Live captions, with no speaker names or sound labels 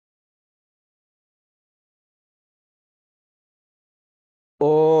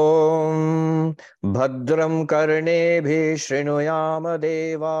Om Bhadram Karnebhi Shrinoyama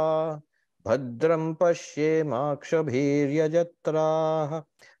Deva Bhadram Pashyemakshabhiryajatraha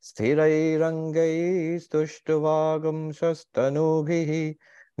Sthirairangai Stushtvagam Shastanubhihi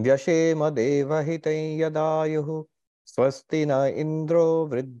Vyashema Devahitai Yadayuhu Swasti na Indro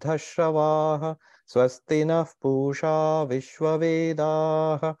Vriddhashavaha Swasti na Pusha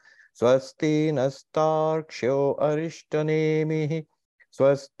Vishwavedaha Swasti nastarksho Arishtanemihi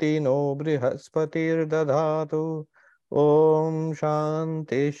Swasti no Brihaspati'r dadhatu. Om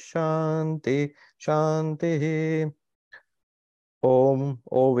Shanti Shanti Shanti. Om,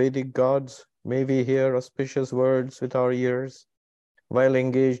 O Vedic gods, may we hear auspicious words with our ears. While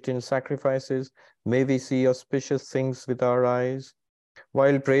engaged in sacrifices, may we see auspicious things with our eyes.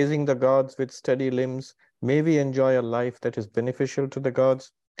 While praising the gods with steady limbs, may we enjoy a life that is beneficial to the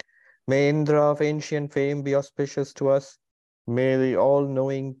gods. May Indra of ancient fame be auspicious to us. May the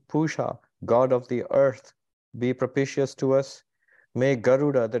all-knowing Pusha, god of the earth, be propitious to us. May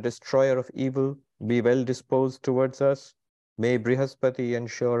Garuda, the destroyer of evil, be well disposed towards us. May Brihaspati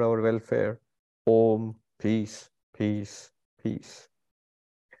ensure our welfare. Om, peace, peace, peace.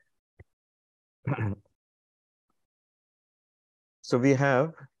 So we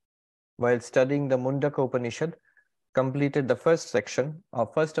have, while studying the Mundaka Upanishad, completed the first section, or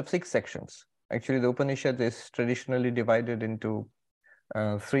first of 6 sections. Actually, the Upanishad is traditionally divided into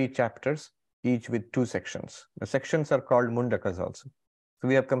 3 chapters, each with 2 sections. The sections are called Mundakas also. So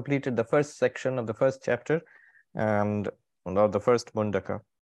we have completed the first section of the first chapter and the first Mundaka.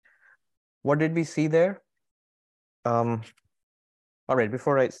 What did we see there? All right,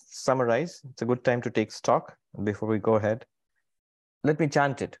 before I summarize, it's a good time to take stock before we go ahead. Let me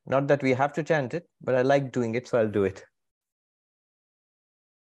chant it. Not that we have to chant it, but I like doing it, so I'll do it.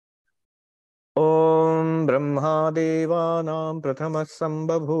 Om Brahma Devanam Prathamas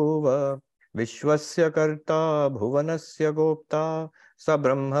Sambhabhuva Vishwasya Karta Bhuvanasya Gopta Sa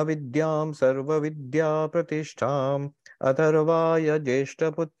Brahma Vidyam Sarva Vidya Pratishtham Atharvaya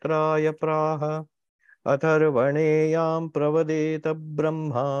Jeshta Putraya Praha Atharvaneyam Pravadeta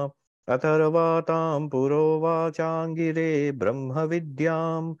Brahma Atharvatam Purovachangire Brahma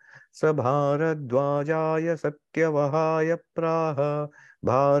Vidyam Sabharadvajaya Satyavahaya Praha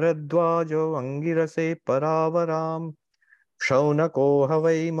Bharadvajo Angirase Paravaram Shaunako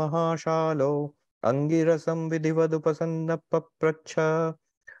Havai Mahashalo Angirasam Vidhivadupasanna Papracha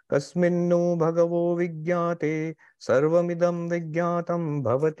Kasminnu Bhagavo Vigyate Sarvamidam Vigyatam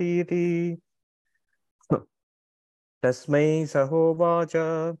Bhavatiti Tasmai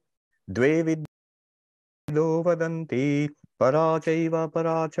Sahovacha Dve Vido Vadanti Parachaiva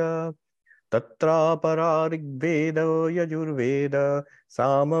Paracha Tatra Pararigveda Yajurveda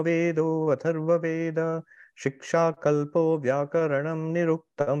Samavedo Atharvaveda Shiksha Kalpo Vyakaranam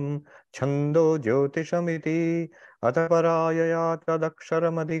Niruktam Chando Jyotishamiti Ataparayaya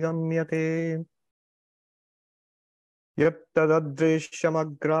Tadaksharamadigamyate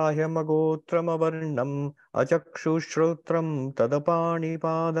Yattadadrishyamagrahyamagotramavarnam Achakshushrodram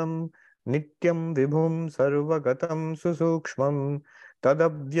Tadapanipadam Nityam Vibhum Sarvagatam Susukshmam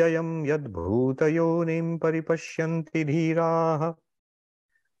Tadavyayam Yadbhutayonim Paripashyanti Dhiraha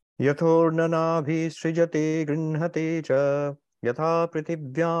Yathornanabhi Srijate Grinhate Cha Yatha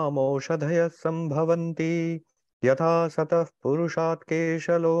Prithivyam Sambhavanti Yatha Satah Purushat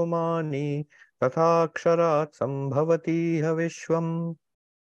Keshalomani Tatha Ksharat Sambhavati Havishwam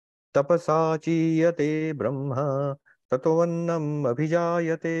Tapasa Chiyate Brahma Tatovanam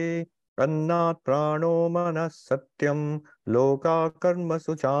Abhijayate Annat Prano Manas Satyam Loka Karma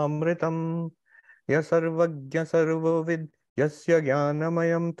Suchamritam Yasarvagya Sarvavid Yasya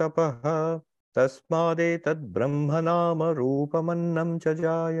Jnanamayam Tapaha Tasmade Tad Brahmanama Rupamannam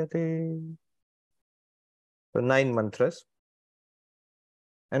Chajayate. So 9 mantras.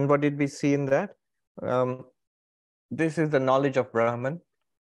 And what did we see in that? This is the knowledge of Brahman,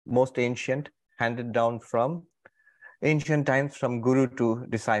 most ancient, handed down from ancient times from guru to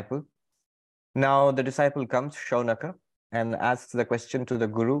disciple. Now the disciple comes, Shaunaka, and asks the question to the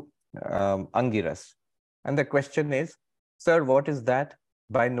guru, Angiras. And the question is, sir, what is that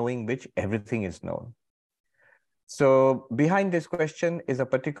by knowing which everything is known? So behind this question is a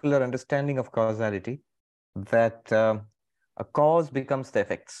particular understanding of causality, that a cause becomes the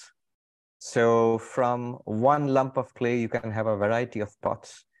effects. So from one lump of clay, you can have a variety of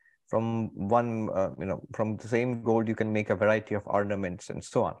pots. From one, from the same gold, you can make a variety of ornaments and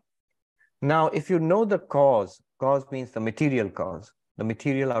so on. Now, if you know the cause means the material cause, the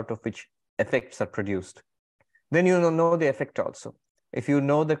material out of which effects are produced, then you know the effect also. If you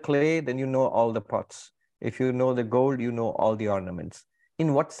know the clay, then you know all the pots. If you know the gold, you know all the ornaments.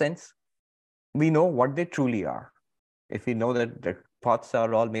 In what sense? We know what they truly are. If we know that the pots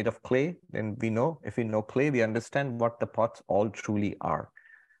are all made of clay, then we know, if we know clay, we understand what the pots all truly are.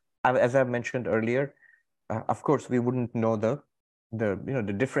 As I mentioned earlier, of course, we wouldn't know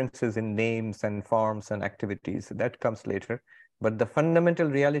the differences in names and forms and activities. That comes later. But the fundamental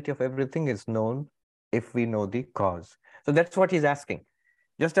reality of everything is known if we know the cause. So that's what he's asking.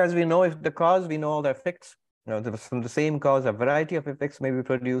 Just as we know if the cause, we know all the effects. From the same cause, a variety of effects may be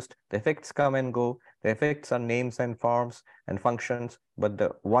produced. The effects come and go. The effects are names and forms and functions, but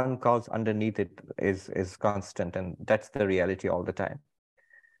the one cause underneath it is constant, and that's the reality all the time.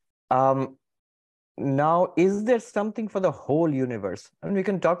 Now, is there something for the whole universe? And we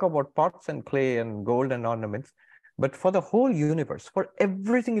can talk about pots and clay and gold and ornaments, but for the whole universe, for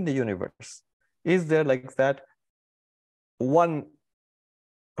everything in the universe, is there like that one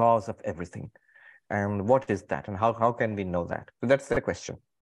cause of everything? And what is that? And how can we know that? So that's the question.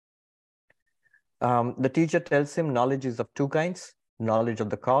 The teacher tells him knowledge is of two kinds, knowledge of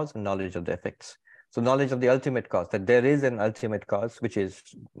the cause and knowledge of the effects. So knowledge of the ultimate cause, that there is an ultimate cause, which is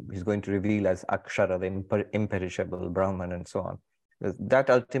he's going to reveal as Akshara, the imperishable Brahman, and so on. That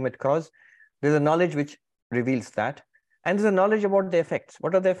ultimate cause, there's a knowledge which reveals that. And there's a knowledge about the effects.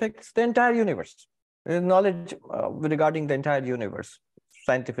 What are the effects? The entire universe. There's knowledge regarding the entire universe,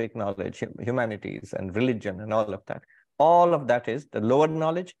 scientific knowledge, humanities, and religion, and all of that. All of that is the lower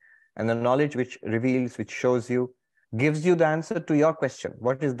knowledge, and the knowledge which reveals, which shows you, gives you the answer to your question.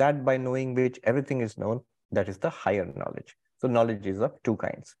 What is that by knowing which everything is known? That is the higher knowledge. So knowledge is of two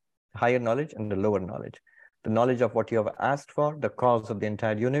kinds, higher knowledge and the lower knowledge. The knowledge of what you have asked for, the cause of the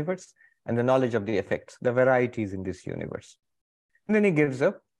entire universe, and the knowledge of the effects, the varieties in this universe. And then he gives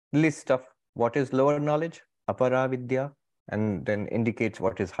a list of what is lower knowledge, apara vidya, and then indicates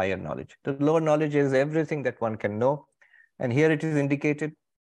what is higher knowledge. The lower knowledge is everything that one can know. And here it is indicated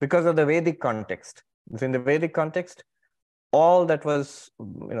because of the Vedic context. So in the Vedic context, all that was,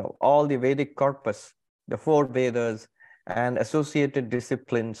 all the Vedic corpus, the four Vedas and associated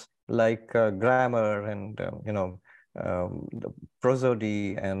disciplines like grammar and, the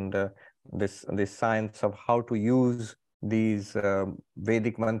prosody and this science of how to use these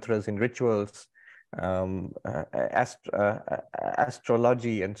Vedic mantras in rituals,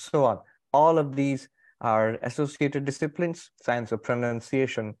 astrology, and so on. All of these are associated disciplines, science of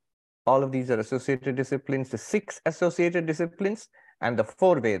pronunciation. All of these are associated disciplines, the 6 associated disciplines and the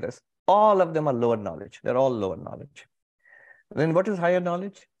 4 Vedas. All of them are lower knowledge. They're all lower knowledge. Then what is higher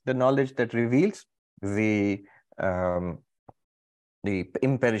knowledge? The knowledge that reveals the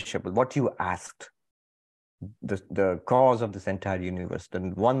imperishable, what you asked, the cause of this entire universe, the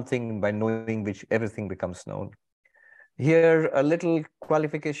one thing by knowing which everything becomes known. Here, a little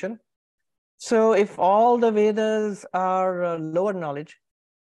qualification. So if all the Vedas are lower knowledge,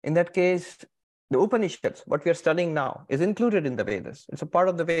 in that case, the Upanishads, what we are studying now, is included in the Vedas. It's a part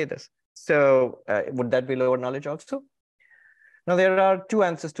of the Vedas. So would that be lower knowledge also? Now, there are 2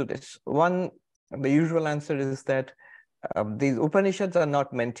 answers to this. One, the usual answer is that these Upanishads are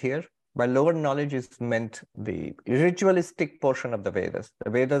not meant here. By lower knowledge is meant the ritualistic portion of the Vedas. The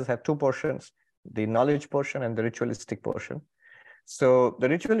Vedas have 2 portions, the knowledge portion and the ritualistic portion. So the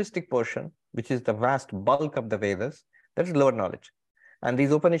ritualistic portion, which is the vast bulk of the Vedas, that is lower knowledge. And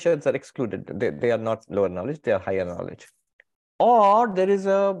these Upanishads are excluded. They are not lower knowledge, they are higher knowledge. Or there is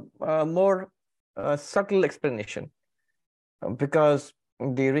a more subtle explanation, because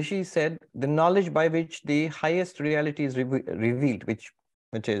the Rishi said the knowledge by which the highest reality is revealed, which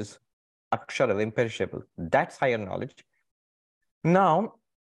is Akshara, the imperishable, that's higher knowledge. Now,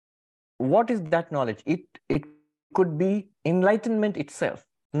 what is that knowledge? It could be enlightenment itself,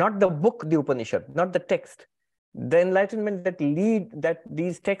 not the book, the Upanishad, not the text. The enlightenment that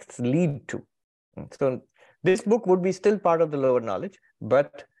these texts lead to. So this book would be still part of the lower knowledge,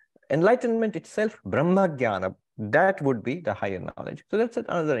 but enlightenment itself, Brahma Jnana, that would be the higher knowledge. So that's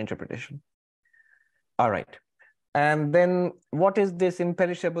another interpretation. All right. And then what is this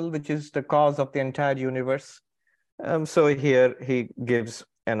imperishable, which is the cause of the entire universe? So here he gives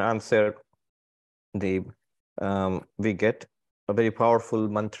an answer. We get a very powerful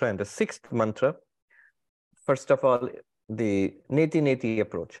mantra, and the 6th mantra. First of all, the neti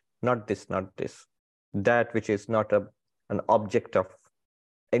approach, not this, that which is not an object of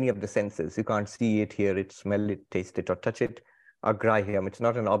any of the senses. You can't see it, hear it, smell it, taste it, or touch it. Agrahyam, it's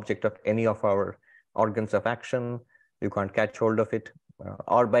not an object of any of our organs of action. You can't catch hold of it,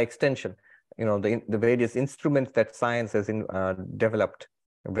 or by extension, the various instruments that science has developed,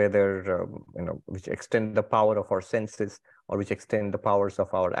 whether which extend the power of our senses or which extend the powers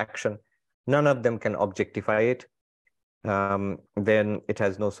of our action. None of them can objectify it. Then it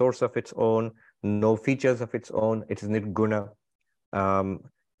has no source of its own, no features of its own. It is nirguna.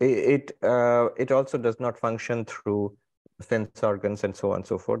 It also does not function through sense organs and so on and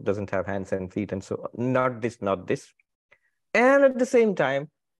so forth. Doesn't have hands and feet and so on. Not this, not this. And at the same time,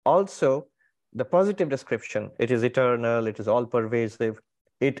 also the positive description. It is eternal. It is all pervasive.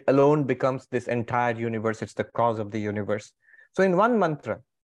 It alone becomes this entire universe. It's the cause of the universe. So in one mantra,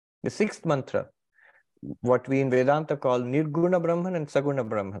 the sixth mantra, what we in Vedanta call Nirguna Brahman and Saguna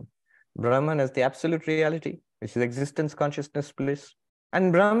Brahman. Brahman is the absolute reality, which is existence, consciousness, bliss.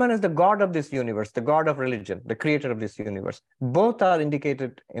 And Brahman is the God of this universe, the God of religion, the creator of this universe. Both are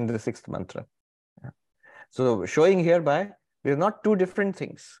indicated in the sixth mantra. So showing hereby, they're not two different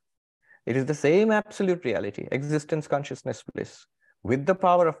things. It is the same absolute reality, existence, consciousness, bliss, with the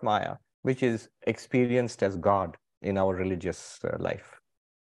power of Maya, which is experienced as God in our religious life.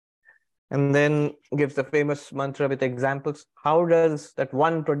 And then gives the famous mantra with examples. How does that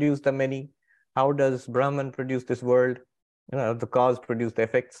one produce the many? How does Brahman produce this world? The cause produce the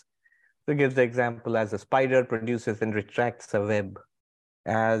effects. So it gives the example as a spider produces and retracts a web,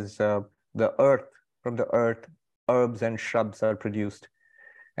 as the earth, from the earth, herbs and shrubs are produced.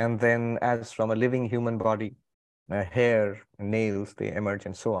 And then as from a living human body, hair, nails, they emerge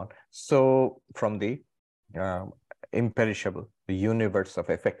and so on. So from the imperishable, the universe of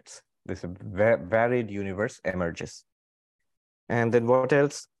effects, this varied universe emerges. And then what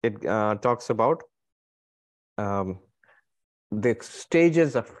else? It talks about the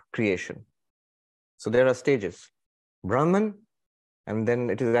stages of creation. So there are stages. Brahman, and then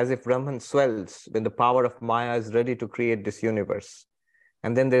it is as if Brahman swells when the power of Maya is ready to create this universe.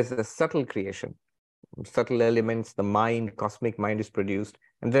 And then there's a subtle creation. Subtle elements, the mind, cosmic mind is produced.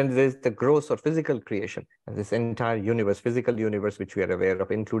 And then there's the gross or physical creation. And this entire universe, physical universe, which we are aware of,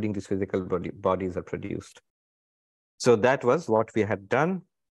 including these physical bodies are produced. So that was what we had done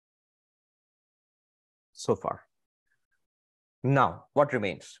so far. Now, what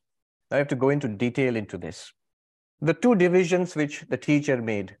remains? I have to go into detail into this. The two divisions which the teacher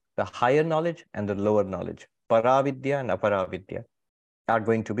made, the higher knowledge and the lower knowledge, Paravidya and Aparavidya, are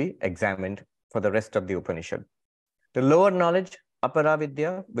going to be examined for the rest of the Upanishad. The lower knowledge,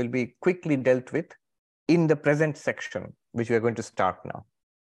 Aparavidya, will be quickly dealt with in the present section, which we are going to start now.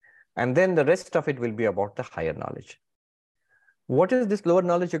 And then the rest of it will be about the higher knowledge. What is this lower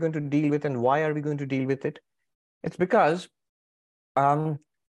knowledge you're going to deal with, and why are we going to deal with it? It's because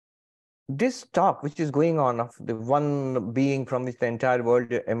this talk, which is going on of the one being from which the entire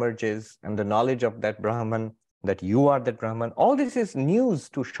world emerges, and the knowledge of that Brahman, that you are that Brahman, all this is news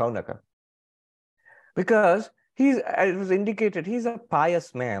to Shaunaka. Because as was indicated, he's a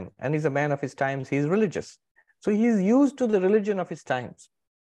pious man, and he's a man of his times, he's religious. So he's used to the religion of his times.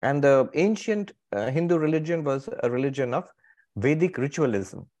 And the ancient Hindu religion was a religion of Vedic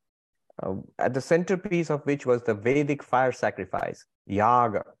ritualism, at the centerpiece of which was the Vedic fire sacrifice,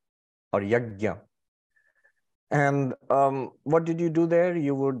 yaga or yajna. And what did you do there?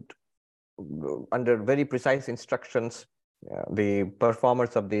 You would, under very precise instructions, the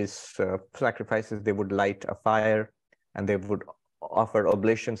performers of these sacrifices, they would light a fire and they would offer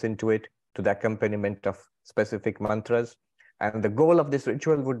oblations into it to the accompaniment of specific mantras. And the goal of this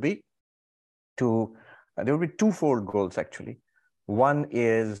ritual would be to, there would be twofold goals actually. One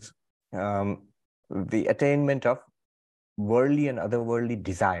is the attainment of worldly and otherworldly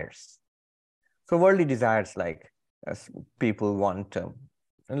desires. So worldly desires, like as people want,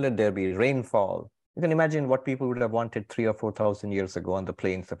 let there be rainfall. You can imagine what people would have wanted 3,000 or 4,000 years ago on the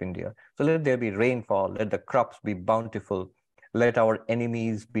plains of India. So let there be rainfall, let the crops be bountiful, let our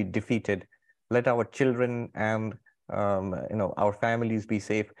enemies be defeated, let our children and our families be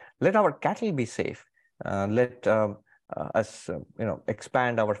safe, let our cattle be safe, let us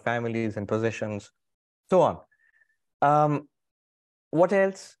expand our families and possessions, so on. What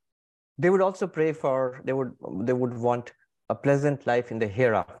else? They would also pray for, they would want a pleasant life in the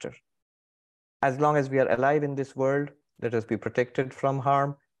hereafter. As long as we are alive in this world, let us be protected from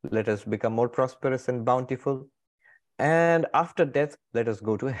harm, let us become more prosperous and bountiful. And after death, let us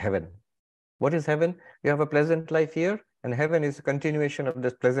go to heaven. What is heaven? We have a pleasant life here, and heaven is a continuation of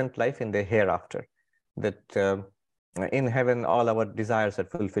this pleasant life in the hereafter. That in heaven, all our desires are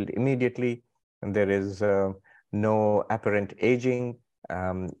fulfilled immediately, and there is no apparent aging.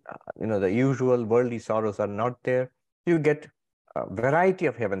 The usual worldly sorrows are not there. You get a variety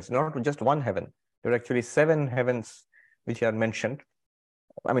of heavens, not just one heaven. There are actually 7 heavens which are mentioned.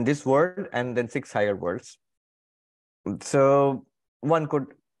 I mean, this world and then 6 higher worlds. So one could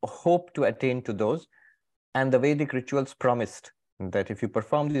hope to attain to those. And the Vedic rituals promised that if you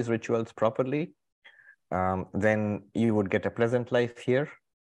perform these rituals properly, then you would get a pleasant life here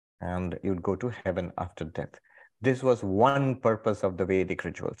and you'd go to heaven after death. This was one purpose of the Vedic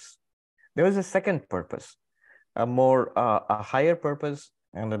rituals. There was a second purpose, a higher purpose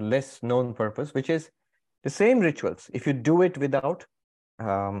and a less known purpose, which is the same rituals. If you do it without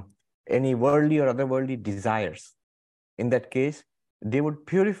any worldly or otherworldly desires, in that case, they would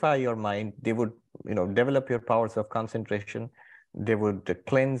purify your mind. They would, develop your powers of concentration. They would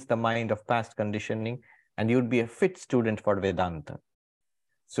cleanse the mind of past conditioning, and you'd be a fit student for Vedanta.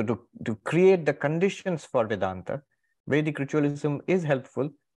 So to create the conditions for Vedanta, Vedic ritualism is helpful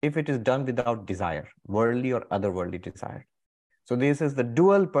if it is done without desire, worldly or otherworldly desire. So this is the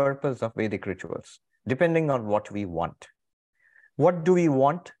dual purpose of Vedic rituals, depending on what we want. What do we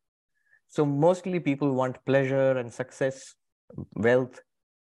want? So mostly people want pleasure and success, wealth,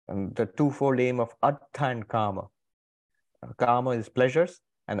 and the twofold aim of Artha and Kama. Kama is pleasures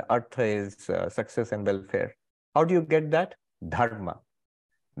and Artha is success and welfare. How do you get that? Dharma.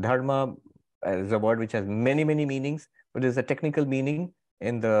 Dharma is a word which has many, many meanings, but is a technical meaning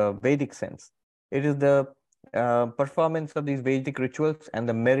in the Vedic sense. It is the performance of these Vedic rituals and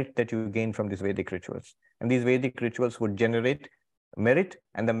the merit that you gain from these Vedic rituals. And these Vedic rituals would generate merit,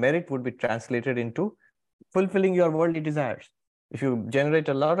 and the merit would be translated into fulfilling your worldly desires. If you generate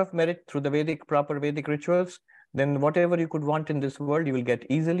a lot of merit through the proper Vedic rituals, then whatever you could want in this world, you will get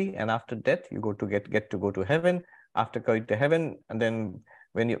easily. And after death, you go to get to go to heaven. After going to heaven, and then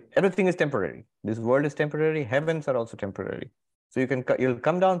everything is temporary. This world is temporary. Heavens are also temporary. So you'll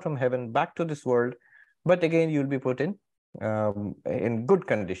come down from heaven back to this world, but again you'll be put in good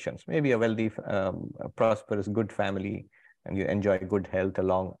conditions. Maybe a wealthy, prosperous, good family, and you enjoy good health, a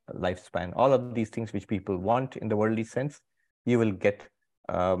long lifespan. All of these things which people want in the worldly sense, you will get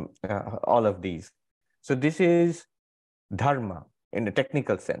all of these. So this is dharma in the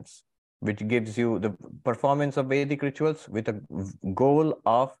technical sense, which gives you the performance of Vedic rituals with a goal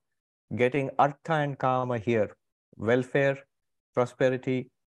of getting Artha and Kama here, welfare, prosperity,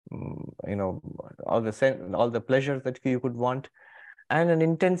 all the pleasures that you could want, and an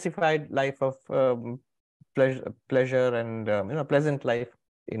intensified life of pleasure and pleasant life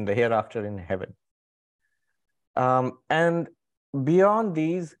in the hereafter in heaven. And beyond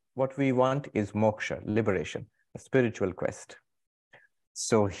these, what we want is moksha, liberation, a spiritual quest.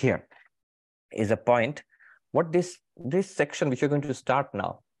 So here is a point. What this section, which you're going to start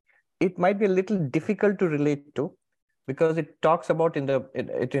now, it might be a little difficult to relate to because it talks about in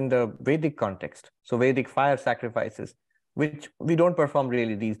the Vedic context. So Vedic fire sacrifices, which we don't perform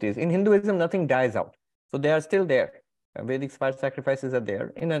really these days. In Hinduism, nothing dies out. So they are still there. Vedic fire sacrifices are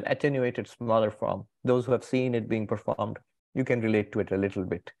there in an attenuated, smaller form. Those who have seen it being performed, you can relate to it a little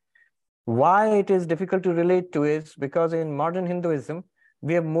bit. Why it is difficult to relate to is because in modern Hinduism,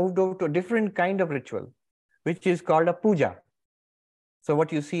 we have moved over to a different kind of ritual, which is called a puja. So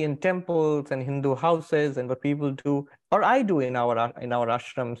what you see in temples and Hindu houses and what people do, or I do in our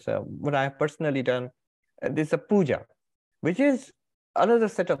ashrams, what I have personally done, is a puja, which is another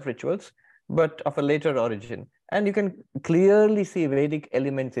set of rituals, but of a later origin. And you can clearly see Vedic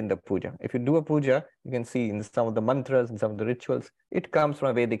elements in the puja. If you do a puja, you can see in some of the mantras and some of the rituals, it comes from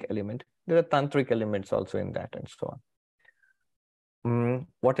a Vedic element. There are tantric elements also in that and so on.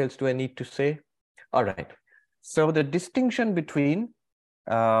 What else do I need to say? All right. So the distinction between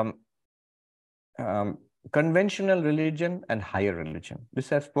conventional religion and higher religion,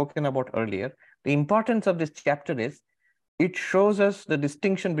 this I've spoken about earlier. The importance of this chapter is it shows us the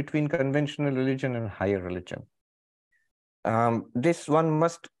distinction between conventional religion and higher religion. This one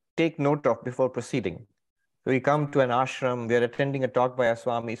must take note of before proceeding. So we come to an ashram, we are attending a talk by a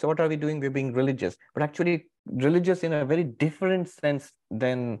Swami. So what are we doing? We're being religious, but actually religious in a very different sense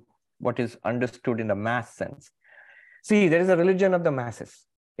than what is understood in the mass sense. See, there is a religion of the masses.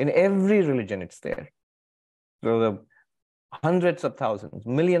 In every religion, it's there. So the hundreds of thousands,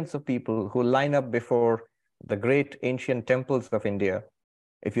 millions of people who line up before the great ancient temples of India,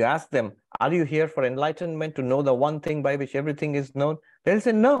 if you ask them, are you here for enlightenment, to know the one thing by which everything is known? They'll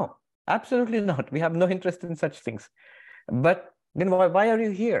say, no, absolutely not. We have no interest in such things. But then why are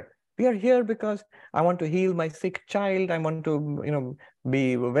you here? We are here because I want to heal my sick child. I want to,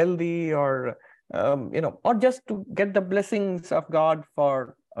 be wealthy or just to get the blessings of God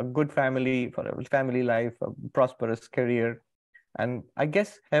for a good family, for a family life, a prosperous career, and I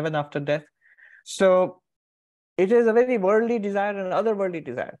guess heaven after death. So it is a very worldly desire and otherworldly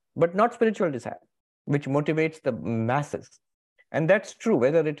desire, but not spiritual desire, which motivates the masses. And that's true,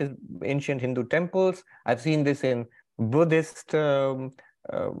 whether it is ancient Hindu temples. I've seen this in Buddhist, not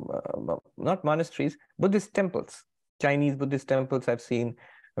monasteries, Buddhist temples, Chinese Buddhist temples I've seen,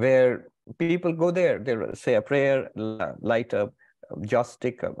 where people go there, they say a prayer, light a joss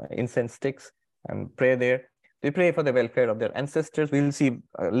stick, incense sticks, and pray there. They pray for the welfare of their ancestors. We'll see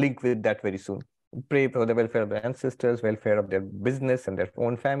a link with that very soon. Pray for the welfare of their ancestors, welfare of their business and their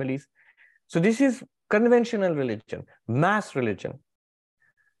own families. So this is conventional religion, mass religion.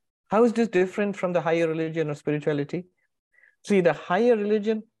 How is this different from the higher religion or spirituality? See, the higher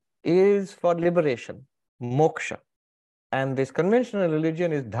religion is for liberation, moksha. And this conventional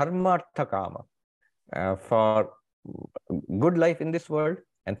religion is dharmartha kama, for good life in this world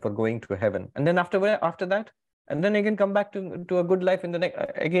and for going to heaven. And then after that, and then again come back to a good life in the next,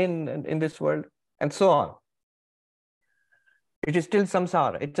 again in this world, and so on. It is still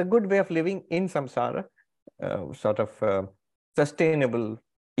samsara. It's a good way of living in samsara, sort of sustainable,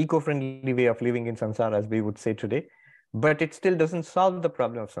 eco-friendly way of living in samsara, as we would say today. But it still doesn't solve the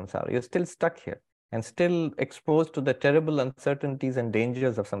problem of samsara. You're still stuck here and still exposed to the terrible uncertainties and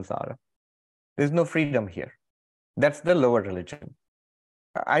dangers of samsara. There's no freedom here. That's the lower religion.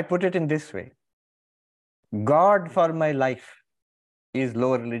 I put it in this way. God for my life is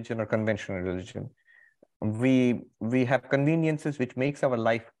lower religion or conventional religion. We have conveniences which makes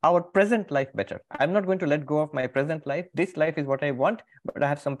our present life better. I'm not going to let go of my present life. This life is what I want, but I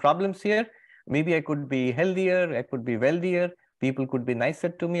have some problems here. Maybe I could be healthier, I could be wealthier, people could be nicer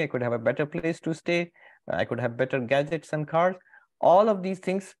to me, I could have a better place to stay, I could have better gadgets and cars. All of these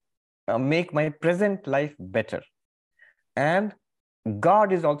things make my present life better. And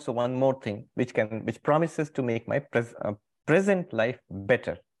God is also one more thing which promises to make my present life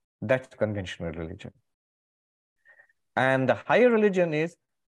better. That's conventional religion. And the higher religion is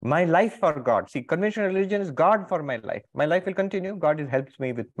my life for God. See, conventional religion is God for my life. My life will continue. God helps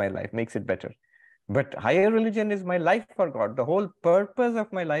me with my life, makes it better. But higher religion is my life for God. The whole purpose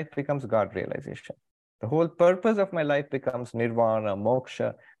of my life becomes God realization. The whole purpose of my life becomes nirvana,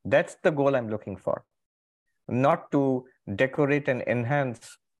 moksha. That's the goal I'm looking for. Not to decorate and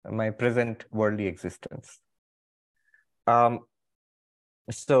enhance my present worldly existence.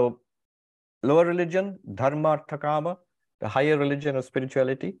 So lower religion, dharma, artha, kama. The higher religion or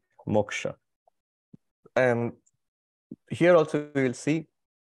spirituality, moksha. And here also we will see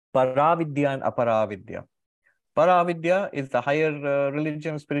paravidya and aparavidya. Paravidya is the higher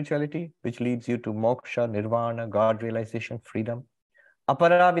religion, spirituality, which leads you to moksha, nirvana, God realization, freedom.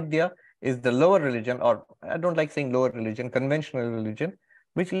 Aparavidya is the lower religion, or I don't like saying lower religion, conventional religion,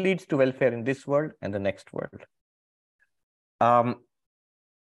 which leads to welfare in this world and the next world.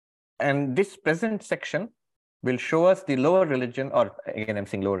 And this present section will show us the lower religion, or again, I'm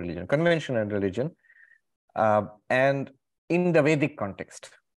saying lower religion, conventional religion, and in the Vedic context.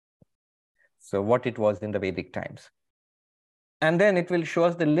 So what it was in the Vedic times. And then it will show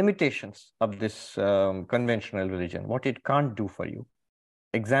us the limitations of this conventional religion, what it can't do for you,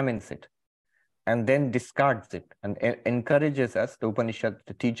 examines it, and then discards it and encourages us, the Upanishad,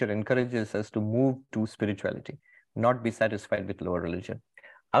 the teacher encourages us to move to spirituality, not be satisfied with lower religion.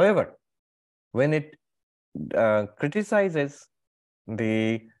 However, when it criticizes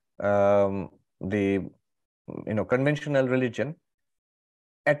the conventional religion,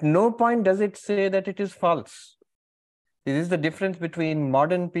 at no point does it say that it is false. This is the difference between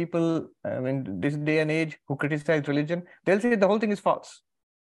modern people in this day and age who criticize religion. They'll say the whole thing is false.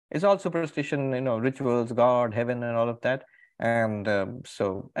 It's all superstition, rituals, God, heaven, and all of that. And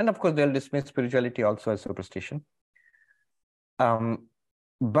and of course, they'll dismiss spirituality also as superstition.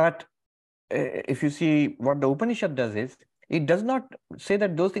 But if you see what the Upanishad does is, it does not say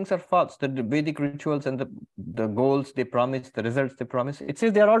that those things are false, that the Vedic rituals and the goals they promise, the results they promise, it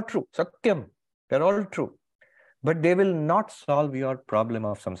says they are all true, satyam, they're all true. But they will not solve your problem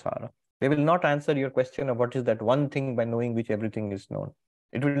of samsara. They will not answer your question of what is that one thing by knowing which everything is known.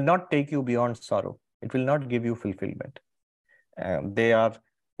 It will not take you beyond sorrow. It will not give you fulfillment.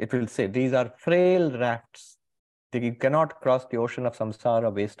 It will say, these are frail rafts. You cannot cross the ocean of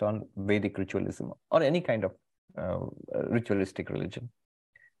samsara based on Vedic ritualism or any kind of ritualistic religion.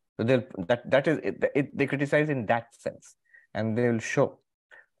 So they criticize in that sense, and they will show.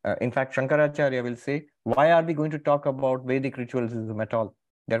 In fact, Shankaracharya will say, why are we going to talk about Vedic ritualism at all?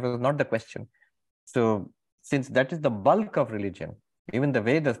 That was not the question. So since that is the bulk of religion, even the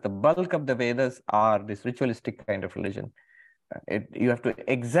Vedas, the bulk of the Vedas are this ritualistic kind of religion. You have to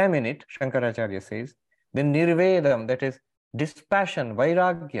examine it, Shankaracharya says. Then nirvedam, that is dispassion,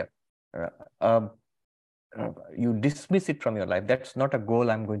 vairagya. You dismiss it from your life. That's not a goal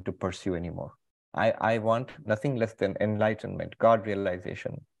I'm going to pursue anymore. I want nothing less than enlightenment, God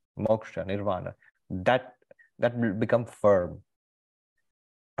realization, moksha, nirvana. That will become firm.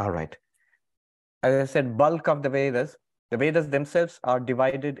 All right. As I said, bulk of the Vedas The Vedas themselves are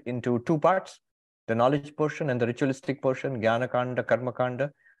divided into two parts, the knowledge portion and the ritualistic portion, Jnana Kanda, Karma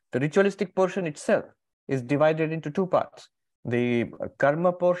Kanda. The ritualistic portion itself is divided into two parts, the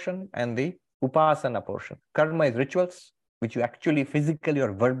karma portion and the upasana portion. Karma is rituals, which you actually physically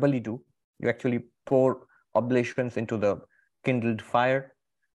or verbally do. You actually pour oblations into the kindled fire,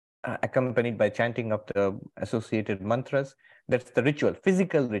 accompanied by chanting of the associated mantras. That's the ritual,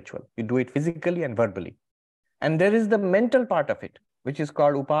 physical ritual. You do it physically and verbally. And there is the mental part of it, which is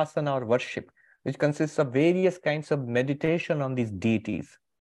called upasana or worship, which consists of various kinds of meditation on these deities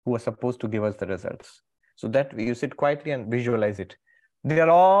who are supposed to give us the results. So that you sit quietly and visualize it. They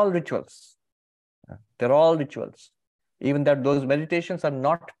are all rituals. They're all rituals. Even that those meditations are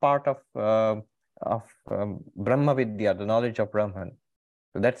not part of Brahma Vidya, the knowledge of Brahman.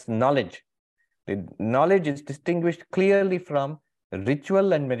 So that's knowledge. The knowledge is distinguished clearly from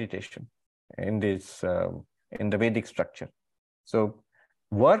ritual and meditation in this in the Vedic structure. So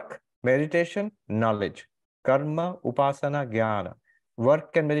work, meditation, knowledge, karma, upasana, jnana.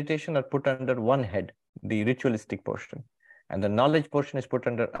 Work and meditation are put under one head, the ritualistic portion, and the knowledge portion is put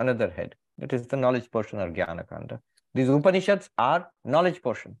under another head. That is the knowledge portion or jnana kanda. These Upanishads are knowledge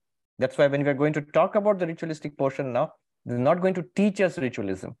portion. That's why when we are going to talk about the ritualistic portion now, they're not going to teach us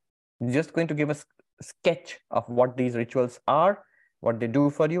ritualism. They're just going to give us a sketch of what these rituals are, what they do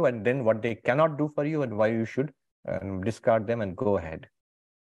for you, and then what they cannot do for you, and why you should discard them and go ahead.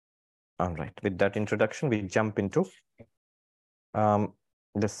 All right, with that introduction, we jump into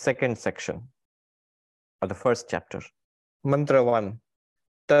the second section, or the first chapter. Mantra 1.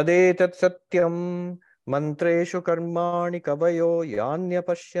 Tadetat satyam mantreshu karmani kavayo yanya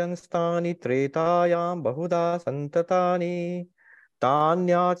pashyanstani tretayam bahuda santatani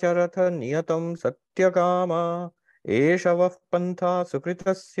tanyacharatha niyatam satyakama eshavav pantha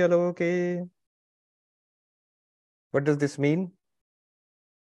sukritasya loke. What does this mean?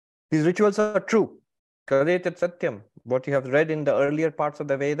 These rituals are true. Tadetat satyam. What you have read in the earlier parts of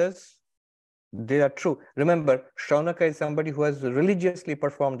the Vedas, they are true. Remember, Shaunaka is somebody who has religiously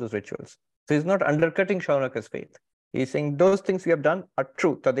performed those rituals. So he's not undercutting Shaunaka's faith. He's saying those things we have done are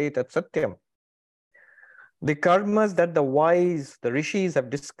true. Tadetat satyam. The karmas that the wise, the rishis have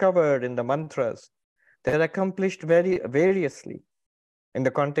discovered in the mantras, they're accomplished very variously in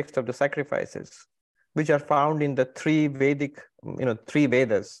the context of the sacrifices, which are found in the three Vedic, three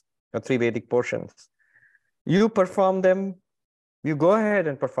Vedas, or three Vedic portions. You perform them, you go ahead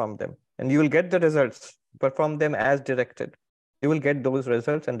and perform them, and you will get the results. Perform them as directed. You will get those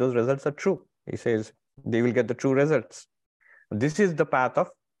results, and those results are true. He says they will get the true results. This is the path of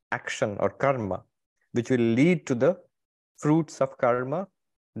action or karma, which will lead to the fruits of karma.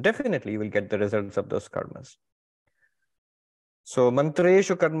 Definitely you will get the results of those karmas. So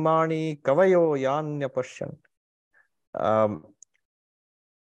mantreshu karmani kavayo yanya pashyan.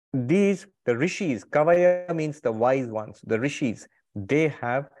 The rishis, kavaya means the wise ones, the rishis, they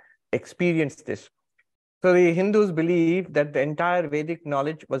have experienced this. So the Hindus believe that the entire Vedic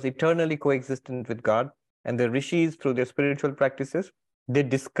knowledge was eternally coexistent with God, and the rishis, through their spiritual practices, they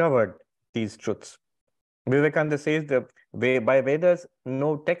discovered these truths. Vivekananda says by Vedas,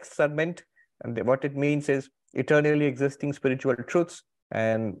 no texts are meant, and what it means is eternally existing spiritual truths.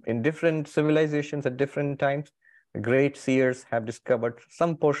 And in different civilizations at different times, great seers have discovered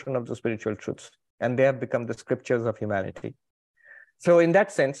some portion of the spiritual truths, and they have become the scriptures of humanity. So in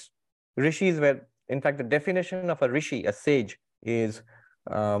that sense, rishis were, in fact, the definition of a rishi, a sage, is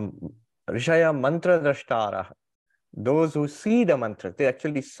rishaya mantra drashtara. Those who see the mantras, they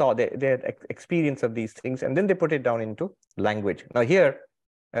actually saw, they had experience of these things, and then they put it down into language. Now here,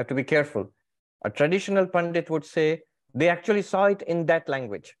 I have to be careful. A traditional Pandit would say, they actually saw it in that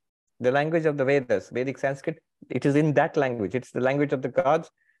language. The language of the Vedas, Vedic Sanskrit, it is in that language. It's the language of the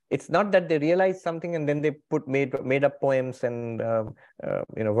gods. It's not that they realized something and then they made up poems and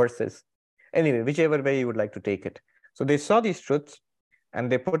verses. Anyway, whichever way you would like to take it. So they saw these truths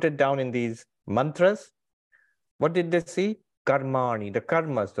and they put it down in these mantras. What did they see? Karmani, the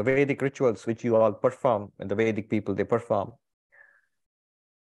karmas, the Vedic rituals which you all perform, and the Vedic people, they perform.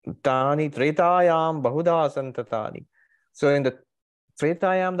 Tani tretayam bahuda santatani. So in the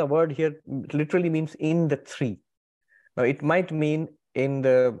Tretayam, the word here literally means in the three. Now it might mean in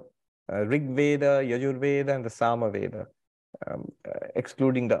the Rig Veda, Yajur Veda, and the Sama Veda,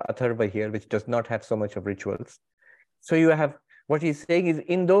 excluding the Atharva here, which does not have so much of rituals. So you have, what he's saying is,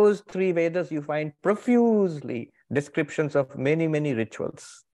 in those three Vedas, you find profusely descriptions of many, many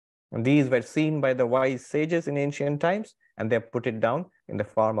rituals. And these were seen by the wise sages in ancient times, and they have put it down in the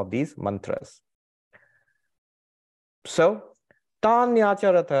form of these mantras. So,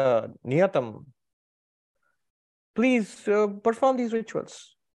 Tanyacharatha niyatam. Please perform these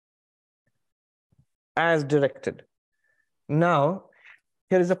rituals as directed. Now,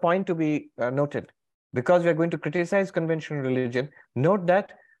 here is a point to be noted. Because we are going to criticize conventional religion, note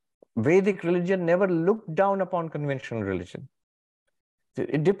that Vedic religion never looked down upon conventional religion.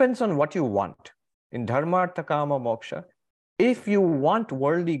 It depends on what you want. In dharma, artha, kama, moksha, if you want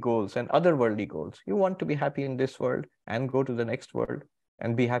worldly goals and other worldly goals, you want to be happy in this world and go to the next world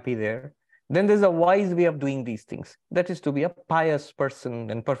and be happy there, then there's a wise way of doing these things. That is to be a pious person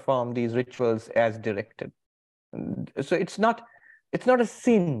and perform these rituals as directed. So it's not a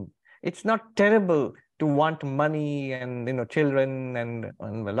sin. It's not terrible to want money and children and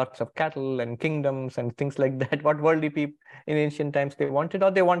lots of cattle and kingdoms and things like that. What worldly people in ancient times they wanted or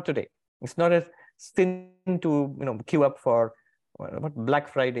they want today. It's not a sin to queue up for what Black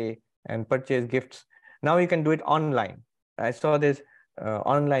Friday and purchase gifts. Now you can do it online. I saw this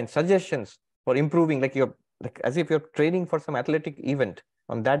online suggestions for improving, like as if you're training for some athletic event.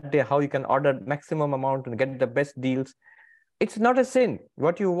 On that day, how you can order maximum amount and get the best deals. It's not a sin.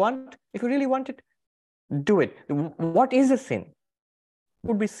 What you want, if you really want it, do it. What is a sin?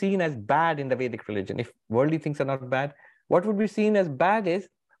 What would be seen as bad in the Vedic religion? If worldly things are not bad, what would be seen as bad is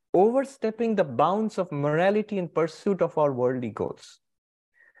overstepping the bounds of morality in pursuit of our worldly goals.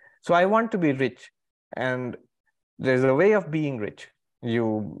 So I want to be rich, and there's a way of being rich.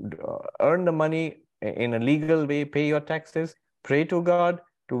 You earn the money in a legal way, pay your taxes, pray to God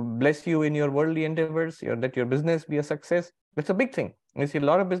to bless you in your worldly endeavors, that your business be a success. It's a big thing. You see, a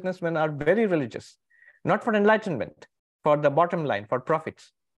lot of businessmen are very religious, not for enlightenment, for the bottom line, for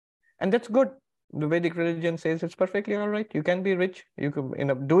profits. And that's good. The Vedic religion says it's perfectly all right. You can be rich. You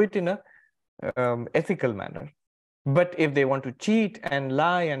can do it in a ethical manner. But if they want to cheat and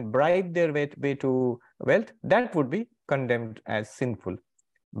lie and bribe their way to wealth, that would be condemned as sinful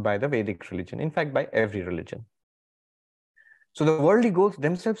by the Vedic religion. In fact, by every religion. So the worldly goals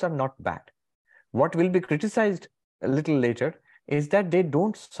themselves are not bad. What will be criticized a little later is that they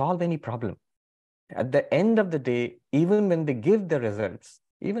don't solve any problem. At the end of the day, even when they give the results,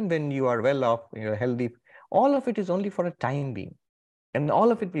 even when you are well off, you're healthy, all of it is only for a time being. And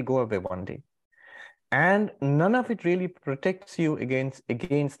all of it will go away one day. And none of it really protects you against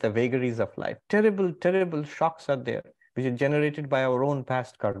the vagaries of life. Terrible, terrible shocks are there, which are generated by our own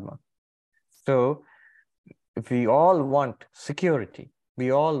past karma. So if we all want security,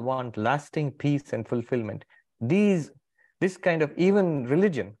 we all want lasting peace and fulfillment, this kind of even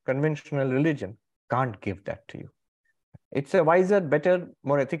religion, conventional religion, can't give that to you. It's a wiser, better,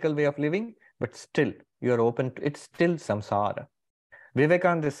 more ethical way of living, but still, you are open to it's still samsara.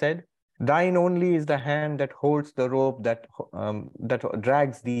 Vivekananda said, "Thine only is the hand that holds the rope that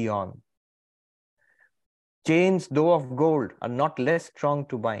drags thee on. Chains, though of gold, are not less strong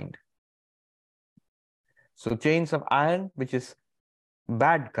to bind." So chains of iron, which is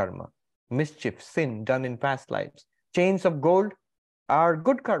bad karma, mischief, sin done in past lives. Chains of gold are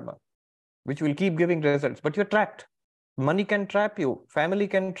good karma, which will keep giving results, but you're trapped. Money can trap you, family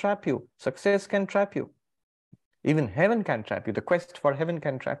can trap you, success can trap you. Even heaven can trap you. The quest for heaven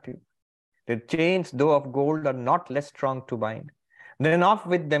can trap you. The chains, though of gold, are not less strong to bind. Then off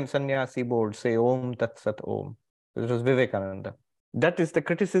with them, sannyasi bold, say Om Tat Sat Om. This was Vivekananda. That is the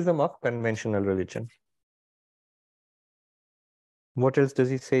criticism of conventional religion. What else does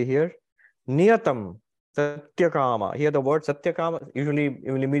he say here? Niyatam Satyakama. Here the word Satyakama, usually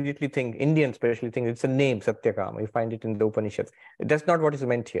you will immediately think, Indians especially think it's a name, Satyakama. You find it in the Upanishads. That's not what is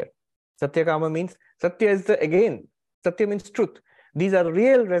meant here. Satyakama means, Satya is Satya means truth. These are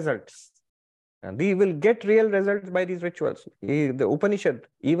real results. And we will get real results by these rituals. The Upanishad,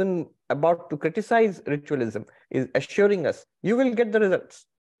 even about to criticize ritualism, is assuring us, you will get the results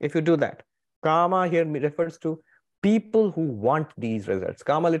if you do that. Kama here refers to people who want these results.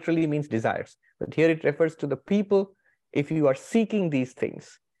 Kama literally means desires. But here it refers to the people, if you are seeking these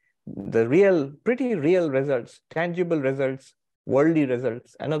things, the pretty real results, tangible results, worldly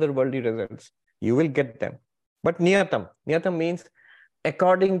results, and other worldly results, you will get them. But niyatam means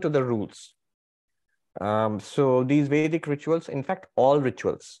according to the rules. So these Vedic rituals, in fact, all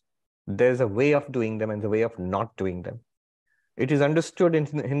rituals, there's a way of doing them and the way of not doing them. It is understood in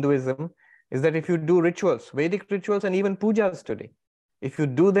Hinduism is that if you do rituals, Vedic rituals and even pujas today, if you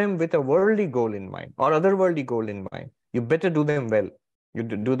do them with a worldly goal in mind or other worldly goal in mind, you better do them well. You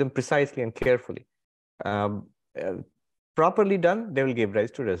do them precisely and carefully. Properly done, they will give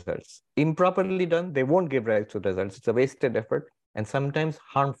rise to results. Improperly done, they won't give rise to results. It's a wasted effort and sometimes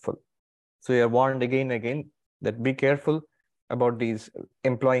harmful. So you are warned again and again that be careful about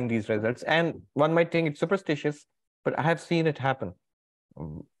employing these results. And one might think it's superstitious, but I have seen it happen.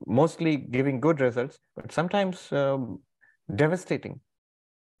 mostly giving good results, but sometimes devastating,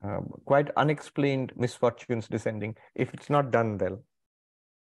 quite unexplained misfortunes descending if it's not done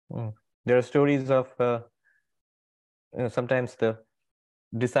well. There are stories of sometimes the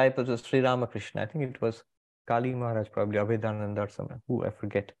disciples of Sri Ramakrishna, I think it was Kali Maharaj, probably Abhedananda or someone, who I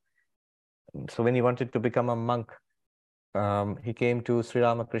forget. So when he wanted to become a monk, he came to Sri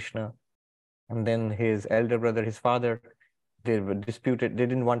Ramakrishna, and then his elder brother, his father, they were disputed. They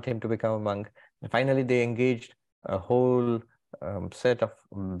didn't want him to become a monk. And finally, they engaged a whole set of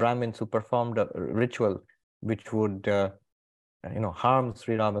Brahmins who performed a ritual which would, harm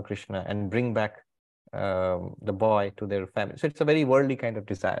Sri Ramakrishna and bring back the boy to their family. So it's a very worldly kind of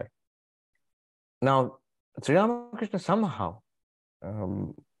desire. Now, Sri Ramakrishna somehow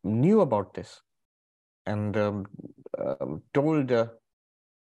knew about this and told the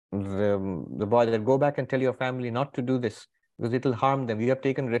boy that go back and tell your family not to do this because it will harm them. We have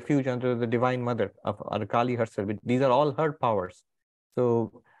taken refuge under the Divine Mother of Kali herself. These are all her powers.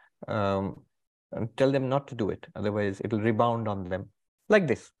 So tell them not to do it. Otherwise, it will rebound on them. Like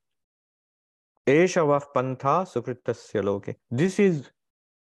this. Eshavav pantha sukritasya loke. This is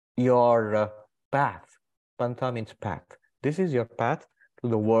your path. Pantha means path. This is your path to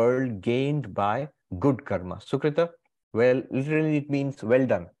the world gained by good karma. Sukrita, well, literally it means well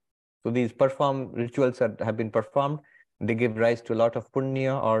done. So these rituals that have been performed, they give rise to a lot of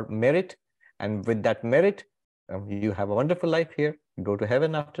punya or merit. And with that merit, you have a wonderful life here. You go to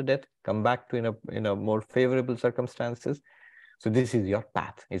heaven after death, come back to in a more favorable circumstances. So this is your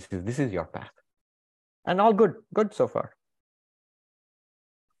path. This is your path. And all good so far.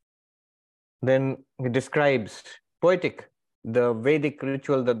 Then he describes poetic, the Vedic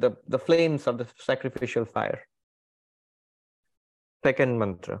ritual, the flames of the sacrificial fire. Second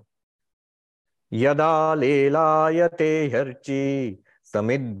mantra. Yada lelayate harchi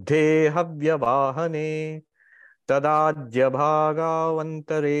samidhe havyavahane tadajya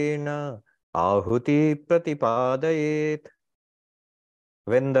bhagavantarena ahuti pratipadayet.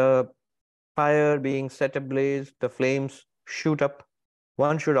 When the fire being set ablaze, the flames shoot up,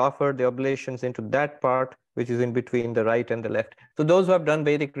 one should offer the oblations into that part which is in between the right and the left. So those who have done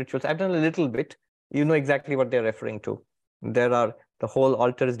Vedic rituals, I've done a little bit, you know exactly what they're referring to. The whole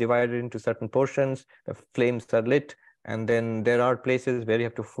altar is divided into certain portions, the flames are lit, and then there are places where you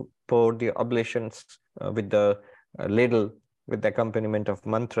have to pour the oblations with the ladle, with the accompaniment of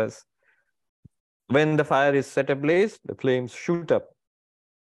mantras. When the fire is set ablaze, the flames shoot up.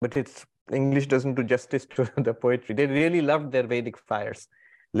 But English doesn't do justice to the poetry. They really loved their Vedic fires.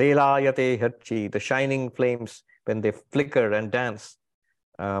 Lelayate harchi, the shining flames, when they flicker and dance.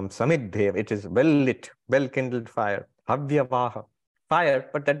 Samidhe, it is well lit, well kindled fire. Havyavaha, fire,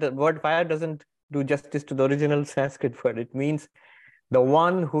 but the word fire doesn't do justice to the original Sanskrit word. It means the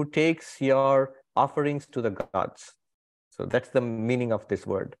one who takes your offerings to the gods. So that's the meaning of this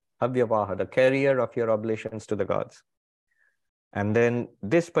word. Havyavaha, the carrier of your oblations to the gods. And then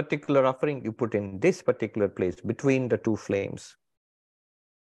this particular offering you put in this particular place between the two flames.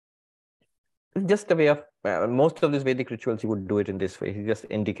 It's just a way of, most of these Vedic rituals, you would do it in this way. He's just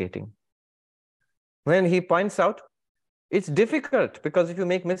indicating. When he points out, it's difficult because if you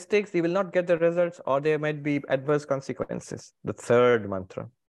make mistakes, you will not get the results or there might be adverse consequences. The third mantra.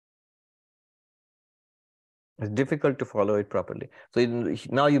 It's difficult to follow it properly. So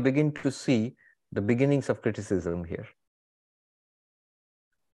now you begin to see the beginnings of criticism here.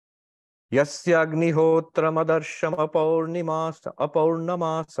 Yasya agnihotra madarsham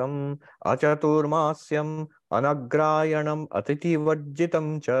apurnamasam achaturmasyam anagrayanam atiti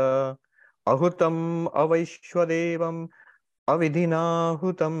vajjitam cha ahutam avaishwadevam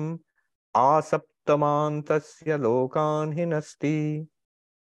avidhinahutam asaptamantasya lokan hinasti.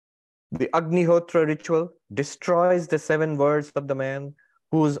 The Agnihotra ritual destroys the 7 words of the man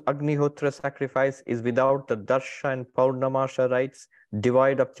whose Agnihotra sacrifice is without the Darsha and Paurnamasha rites,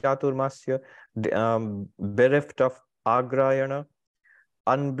 devoid of Chaturmasya, bereft of Agrayana,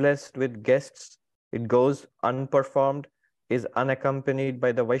 unblessed with guests. It goes unperformed, is unaccompanied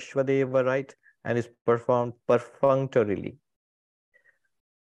by the Vaishvadeva rite, and is performed perfunctorily.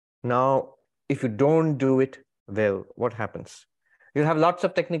 Now, if you don't do it well, what happens? You have lots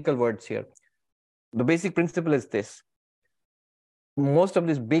of technical words here. The basic principle is this. Most of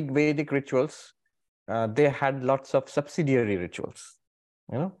these big Vedic rituals, they had lots of subsidiary rituals.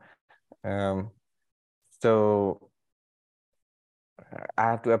 So I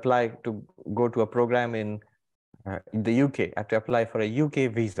have to apply to go to a program in the UK. I have to apply for a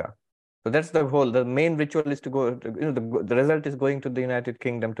UK visa. So that's the main ritual is to go, the result is going to the United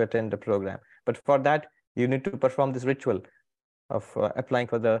Kingdom to attend the program. But for that, you need to perform this ritual. of applying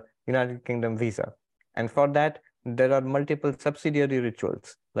for the United Kingdom visa. And for that, there are multiple subsidiary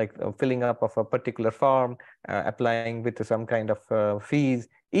rituals, like filling up of a particular form, applying with some kind of fees.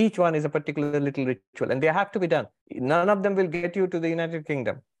 Each one is a particular little ritual, and they have to be done. None of them will get you to the United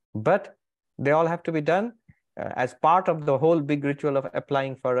Kingdom, but they all have to be done as part of the whole big ritual of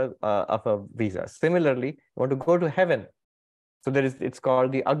applying for a visa. Similarly, you want to go to heaven. So it's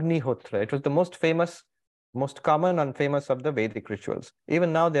called the Agnihotra. It was the most famous, most common and famous of the Vedic rituals.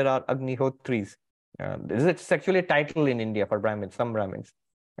 Even now there are Agnihotris. It's actually a title in India for Brahmins, some Brahmins.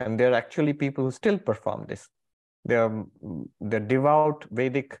 And there are actually people who still perform this. The devout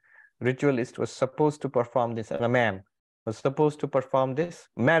Vedic ritualist was supposed to perform this, and a man was supposed to perform this,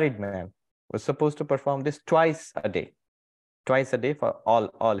 married man was supposed to perform this twice a day for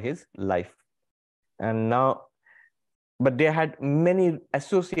all his life. And now, but they had many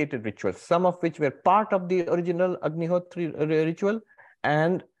associated rituals, some of which were part of the original Agnihotri ritual,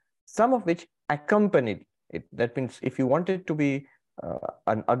 and some of which accompanied it. That means if you wanted to be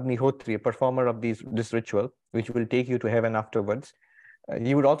an Agnihotri, a performer of this ritual, which will take you to heaven afterwards,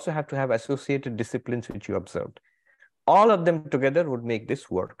 you would also have to have associated disciplines which you observed. All of them together would make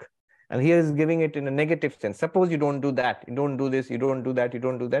this work. And here is giving it in a negative sense. Suppose you don't do that, you don't do this, you don't do that, you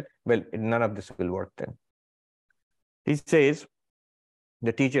don't do that. Well, none of this will work then. He says,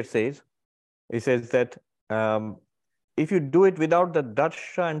 the teacher says, he says that if you do it without the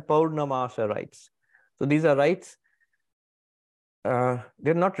Darsha and Purnamasa rites, so these are rites,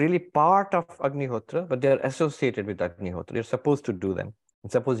 they're not really part of Agnihotra, but they're associated with Agnihotra. You're supposed to do them.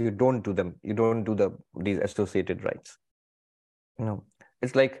 And suppose you don't do them, you don't do these associated rites.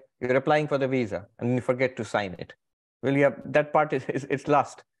 It's like you're applying for the visa and you forget to sign it. Well, you have, that part it's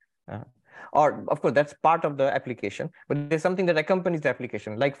lost. Or of course, that's part of the application, but there's something that accompanies the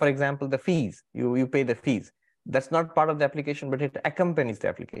application. Like, for example, the fees, you pay the fees. That's not part of the application, but it accompanies the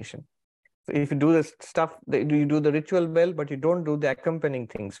application. So if you do the stuff, you do the ritual well, but you don't do the accompanying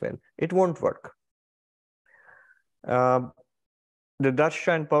things well, it won't work. The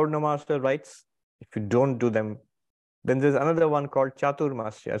Darsha and Purnamasa rites, if you don't do them, then there's another one called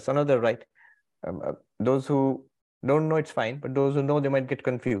Chaturmasya. It's another rite. Those who don't know, it's fine, but those who know, they might get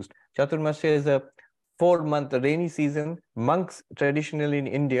confused. Chaturmasya is a 4-month rainy season. Monks traditionally in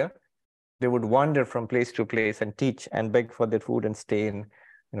India, they would wander from place to place and teach and beg for their food and stay in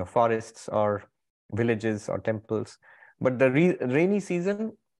forests or villages or temples. But the rainy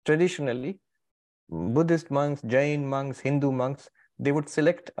season, traditionally, Buddhist monks, Jain monks, Hindu monks, they would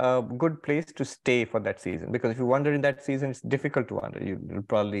select a good place to stay for that season. Because if you wander in that season, it's difficult to wander. You'll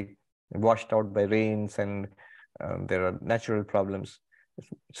probably washed out by rains and there are natural problems.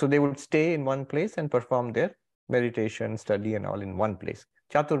 So they would stay in one place and perform their meditation, study and all in one place.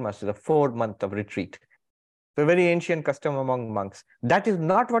 Chaturmasya is a 4-month of retreat. So a very ancient custom among monks. That is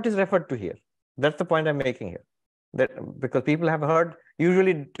not what is referred to here. That's the point I'm making here. That because people have heard,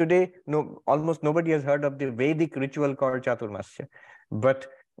 usually today, almost nobody has heard of the Vedic ritual called Chaturmasya. But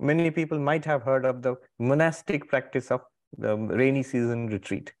many people might have heard of the monastic practice of the rainy season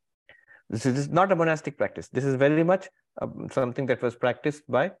retreat. This is not a monastic practice. This is very much something that was practiced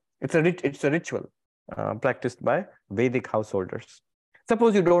by, it's a ritual practiced by Vedic householders.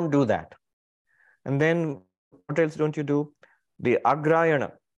 Suppose you don't do that. And then what else don't you do? The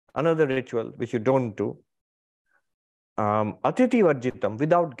Agrayana, another ritual which you don't do. Atiti Varjitam,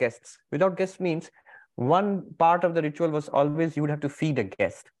 without guests. Without guests means one part of the ritual was always you would have to feed a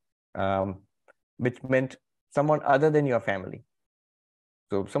guest, which meant someone other than your family.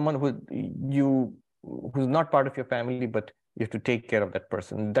 So someone who's not part of your family, but you have to take care of that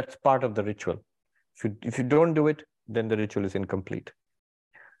person. That's part of the ritual. If you don't do it, then the ritual is incomplete.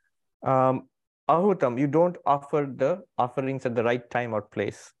 Ahutam, you don't offer the offerings at the right time or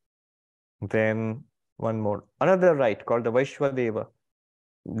place. Then one more, another rite called the Vaishwadeva.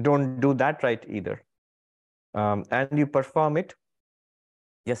 Don't do that rite either. And you perform it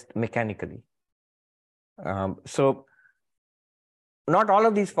just mechanically. So not all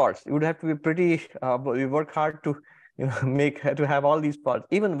of these faults. You would have to be pretty, we work hard to to have all these faults.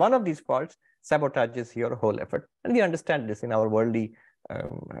 Even one of these faults sabotages your whole effort. And we understand this in our worldly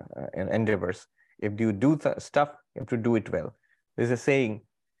endeavors. If you do stuff, you have to do it well. There's a saying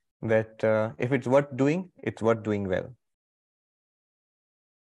that if it's worth doing, it's worth doing well.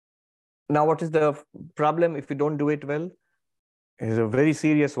 Now, what is the problem if you don't do it well? There's a very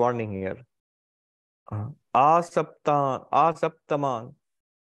serious warning here. Asaptaman,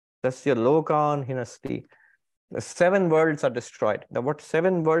 tasya lokan hinasti. The 7 worlds are destroyed. Now, what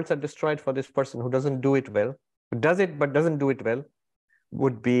 7 worlds are destroyed for this person who doesn't do it well, who does it but doesn't do it well,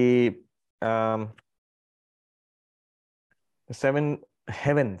 would be, let 7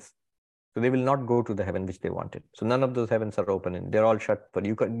 heavens. So they will not go to the heaven which they wanted. So none of those heavens are open, and they're all shut. But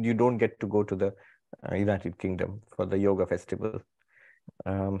you don't get to go to the United Kingdom for the yoga festival.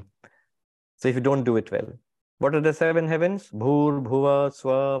 So if you don't do it well, what are the 7 heavens? Bhur, Bhuva,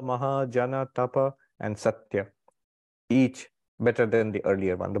 Swa, Maha, Jana, Tapa, and Satya. Each better than the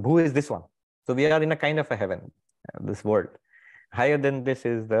earlier one. The Bhu is this one. So we are in a kind of a heaven, this world. Higher than this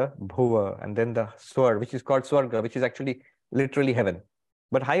is the Bhuva, and then the Swar, which is called Swarga, which is actually literally heaven.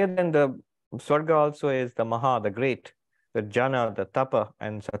 But higher than the Swarga also is the Maha, the great, the Jana, the Tapa,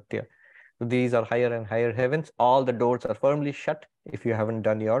 and Satya. So these are higher and higher heavens. All the doors are firmly shut if you haven't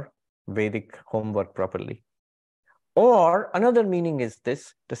done your Vedic homework properly. Or another meaning is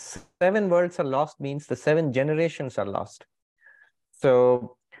this: the 7 worlds are lost means the 7 generations are lost.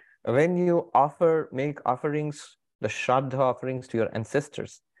 So when you make offerings, the Shraddha offerings to your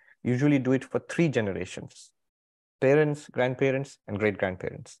ancestors, usually do it for 3 generations: parents, grandparents, and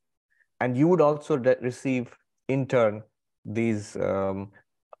great-grandparents. And you would also receive in turn these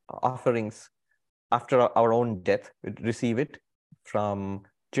offerings after our own death. We'd receive it from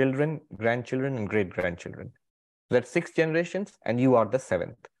children, grandchildren, and great-grandchildren. So that's 6 generations, and you are the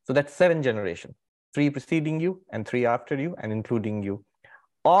 7th. So that's 7 generations, 3 preceding you and 3 after you, and including you.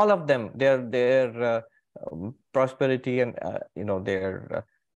 All of them, their prosperity and their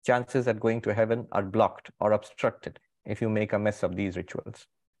chances at going to heaven are blocked or obstructed if you make a mess of these rituals.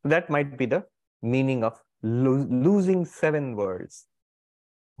 So that might be the meaning of losing 7 worlds.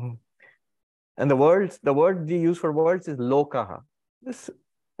 And the word we use for worlds is lokaha. This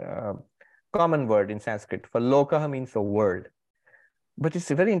common word in Sanskrit for lokaha means a world. But it's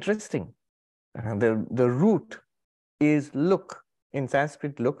very interesting. The root is look in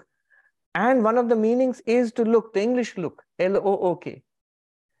Sanskrit, look. And one of the meanings is to look, the English look, L-O-O-K.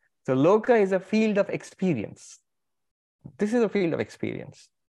 So loka is a field of experience. This is a field of experience.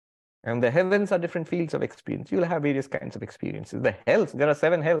 And the heavens are different fields of experience. You'll have various kinds of experiences. The hells, there are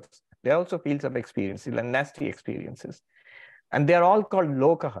 7 hells. They're also fields of experiences and nasty experiences. And they're all called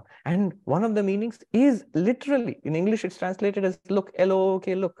lokaha. And one of the meanings is literally, in English, it's translated as look,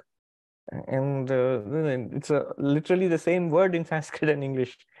 L-O-O-K, look. And it's literally the same word in Sanskrit and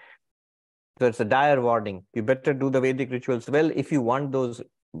English. So it's a dire warning. You better do the Vedic rituals well if you want those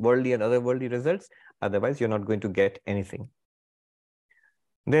worldly and otherworldly results. Otherwise, you're not going to get anything.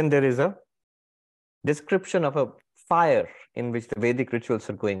 Then there is a description of a fire in which the Vedic rituals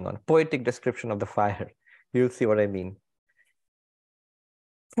are going on. Poetic description of the fire. You'll see what I mean.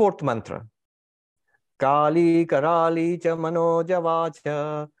 4th mantra. Kali karali cha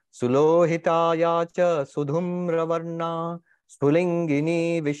manojavacha sulohitaya cha sudhumravarna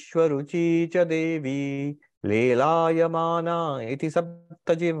Spulingini Vishwaruchi cha Devi Lelayamana iti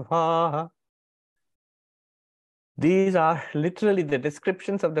saptajivha. These are literally the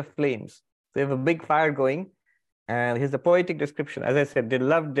descriptions of the flames. They have a big fire going, and here's the poetic description. As I said, they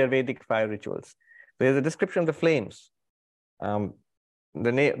loved their Vedic fire rituals. There's a description of the flames.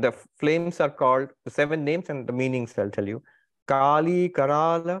 The flames are called, the 7 names and the meanings I'll tell you. Kali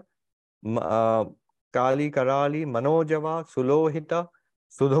Karala, Kali Karali, Manojava, Sulohita,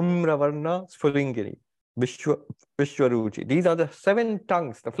 Sudhumravarna, Sphulingiri, Vishwaruchi. These are the 7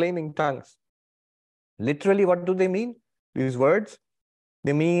 tongues, the flaming tongues. Literally, what do they mean? These words?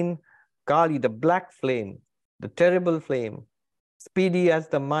 They mean Kali, the black flame, the terrible flame, speedy as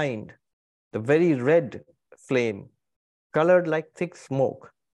the mind, the very red flame, colored like thick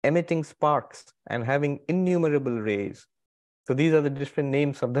smoke, emitting sparks and having innumerable rays. So these are the different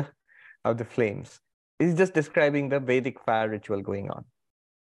names of the flames. It's just describing the Vedic fire ritual going on.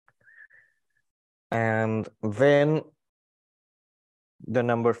 And when the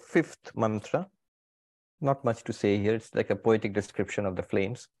number 5th mantra, not much to say here. It's like a poetic description of the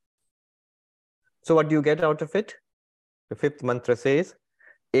flames. So what do you get out of it? The 5th mantra says,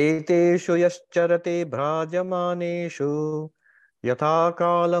 Eteshu yascharate bhrajamaneshu yatha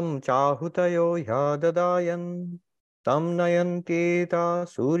kalam chahutayo yadadayan tam nayanteta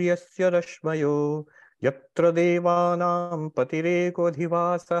suryasya rashmayo yatra devanam patireko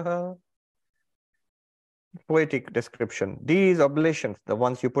dhivasaha. Poetic description. These oblations, the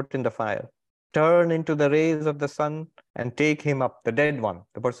ones you put in the fire, turn into the rays of the sun and take him up, the dead one,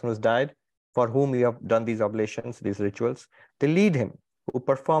 the person who's died, for whom you have done these oblations, these rituals. They lead him, who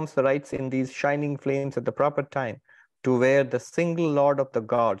performs the rites in these shining flames at the proper time, to where the single Lord of the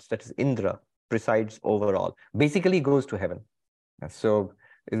gods, that is Indra, presides over all. Basically goes to heaven. So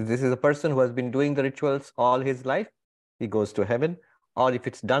this is a person who has been doing the rituals all his life. He goes to heaven. Or if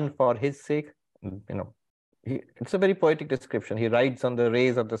it's done for his sake, it's a very poetic description. He rides on the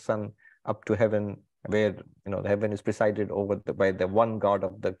rays of the sun up to heaven where the heaven is presided over by the one god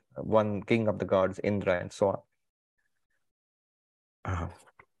of the one king of the gods, Indra, and so on.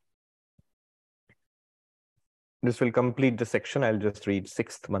 This will complete the section. I'll just read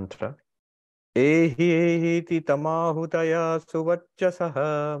 6th mantra. Ehi ehiti tamahutaya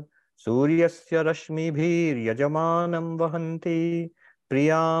suvachchasaha suryasya rashmibhir yajamanam vahanti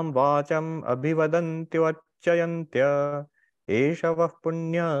priyam vacham abhivadantya eshavah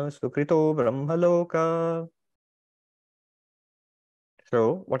punya sukrito brahmaloka.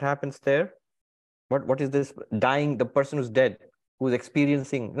 So what happens there? What is this? Dying, the person who's dead, who's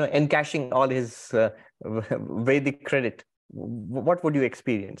experiencing, encashing all his Vedic credit. What would you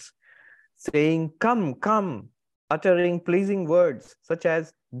experience? Saying, come, come, uttering pleasing words such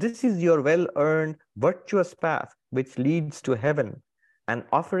as, this is your well-earned virtuous path which leads to heaven, and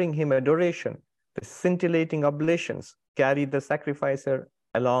offering him adoration. The scintillating oblations carry the sacrificer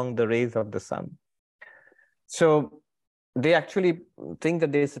along the rays of the sun. So they actually think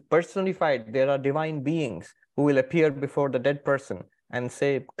that there is personified, there are divine beings who will appear before the dead person and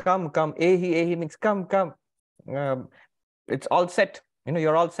say, come, come, ehi means come, come. It's all set.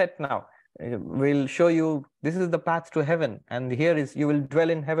 You're all set now. We'll show you, this is the path to heaven. And here is, you will dwell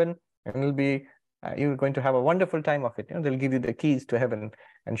in heaven and you're going to have a wonderful time of it. They'll give you the keys to heaven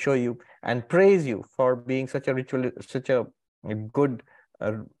and show you and praise you for being such a ritual, such a good,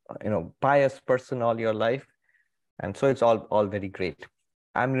 pious person all your life. And so it's all very great.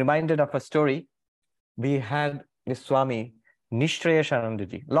 I'm reminded of a story. We had this Swami,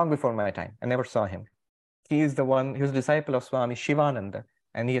 Nishreyashanandaji, long before my time. I never saw him. He was a disciple of Swami Shivananda,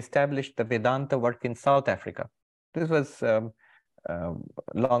 and he established the Vedanta work in South Africa. This was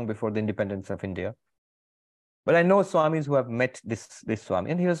long before the independence of India. But I know Swamis who have met this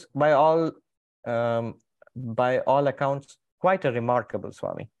Swami, and he was by all accounts quite a remarkable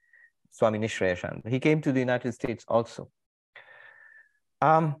Swami. Swami Nishreyashananda. He came to the United States also.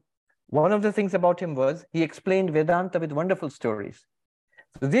 One of the things about him was he explained Vedanta with wonderful stories.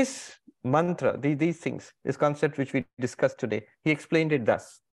 So this mantra, these things, this concept which we discussed today, he explained it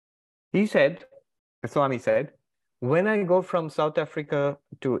thus. He said, the Swami said, when I go from South Africa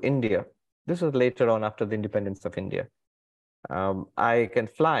to India, this was later on after the independence of India, I can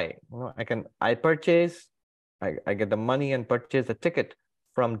fly. I purchase, I get the money and purchase a ticket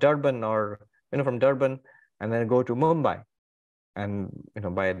from Durban from Durban, and then go to Mumbai, and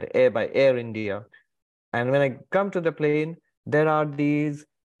by Air India. And when I come to the plane, there are these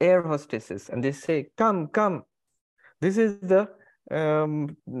air hostesses, and they say, come, come. This is the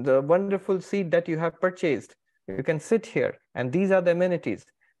wonderful seat that you have purchased. You can sit here, and these are the amenities.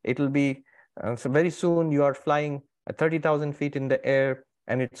 It will be so very soon you are flying at 30,000 feet in the air,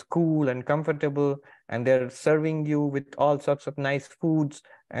 and it's cool and comfortable, and they're serving you with all sorts of nice foods.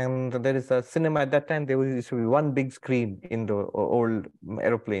 And there is a cinema. At that time, there used to be one big screen in the old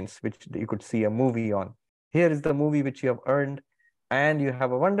aeroplanes, which you could see a movie on. Here is the movie which you have earned, and you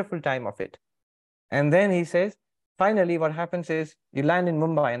have a wonderful time of it. And then he says, finally, what happens is you land in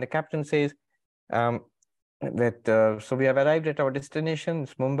Mumbai, and the captain says so we have arrived at our destination,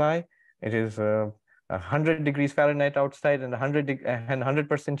 it's Mumbai. It is 100 degrees Fahrenheit outside and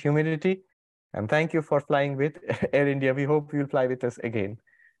 100% humidity. And thank you for flying with Air India. We hope you'll fly with us again.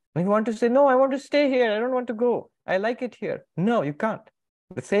 And you want to say, no, I want to stay here. I don't want to go. I like it here. No, you can't.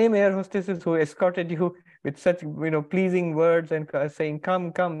 The same air hostesses who escorted you with such pleasing words and saying,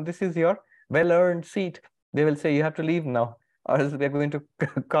 come, come, this is your well-earned seat. They will say, you have to leave now, or else they're going to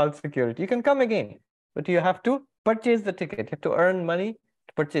call security. You can come again, but you have to purchase the ticket. You have to earn money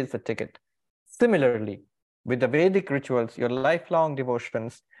to purchase the ticket. Similarly, with the Vedic rituals, your lifelong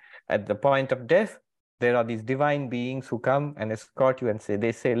devotions, at the point of death, there are these divine beings who come and escort you and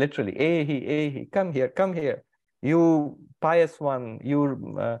they say literally, ehi, come here, come here. You pious one,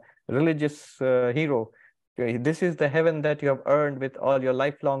 you religious hero, this is the heaven that you have earned with all your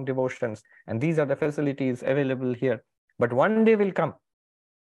lifelong devotions. And these are the facilities available here. But one day will come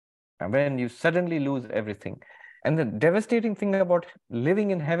when you suddenly lose everything. And the devastating thing about living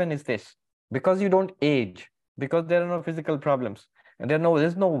in heaven is this: because you don't age, because there are no physical problems, and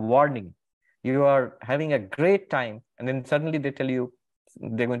there's no warning. You are having a great time, and then suddenly they tell you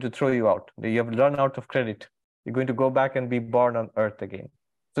they're going to throw you out. You have run out of credit. You're going to go back and be born on earth again.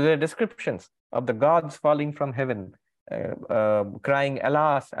 So there are descriptions of the gods falling from heaven, crying,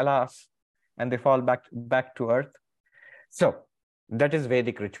 alas, alas, and they fall back to earth. So that is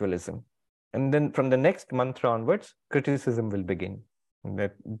Vedic ritualism. And then from the next mantra onwards, criticism will begin.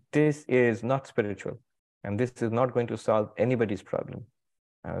 That this is not spiritual, and this is not going to solve anybody's problem.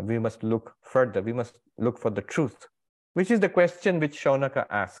 We must look further. We must look for the truth, which is the question which Shaunaka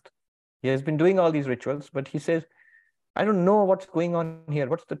asked. He has been doing all these rituals, but he says, I don't know what's going on here.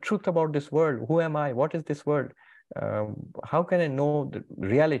 What's the truth about this world? Who am I? What is this world? How can I know the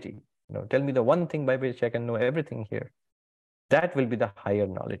reality? Tell me the one thing by which I can know everything here. That will be the higher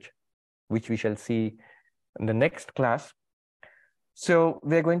knowledge, which we shall see in the next class. So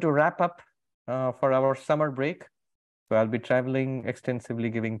we're going to wrap up for our summer break. So I'll be traveling extensively,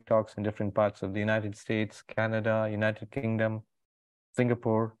 giving talks in different parts of the United States, Canada, United Kingdom,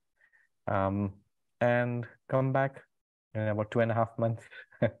 Singapore, and come back in about 2.5 months.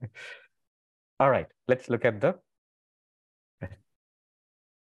 All right, let's look at the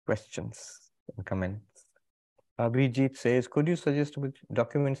questions and comments. Abhijit says, could you suggest which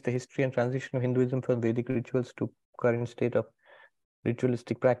documents the history and transition of Hinduism from Vedic rituals to current state of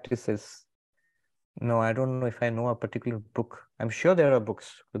ritualistic practices? No, I don't know if I know a particular book. I'm sure there are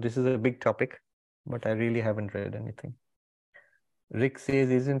books. So this is a big topic, but I really haven't read anything. Rick says,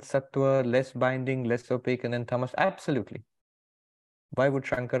 isn't sattva less binding, less opaque than tamas? Absolutely. Why would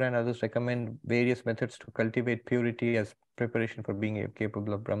Shankara and others recommend various methods to cultivate purity as preparation for being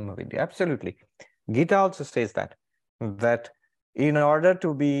capable of Brahma Vidya? Absolutely. Gita also says that in order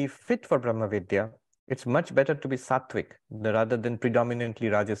to be fit for Brahma Vidya, it's much better to be sattvic rather than predominantly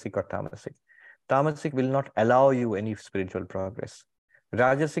rajasic or tamasic. Tamasic will not allow you any spiritual progress.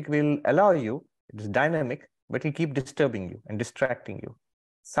 Rajasic will allow you, it's dynamic, but it keep disturbing you and distracting you.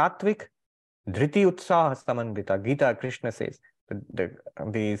 Sattvic, dhriti utsaha samanvita, Gita, Krishna says,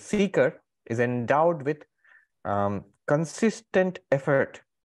 the seeker is endowed with consistent effort,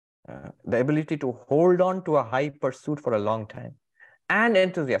 the ability to hold on to a high pursuit for a long time, and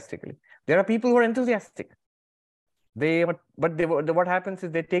enthusiastically. There are people who are enthusiastic. What happens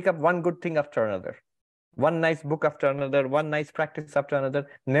is they take up one good thing after another, one nice book after another, one nice practice after another,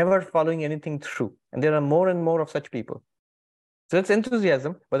 never following anything through. And there are more and more of such people. So it's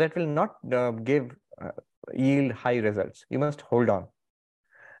enthusiasm, but that will not yield high results. You must hold on.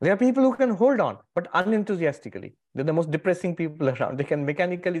 There are people who can hold on, but unenthusiastically. They're the most depressing people around. They can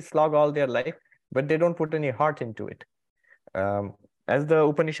mechanically slog all their life, but they don't put any heart into it. As the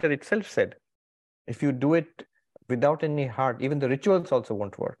Upanishad itself said, if you do it without any heart, even the rituals also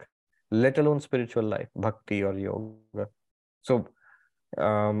won't work, let alone spiritual life, bhakti or yoga. So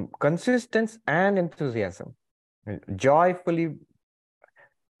consistency and enthusiasm, joyfully,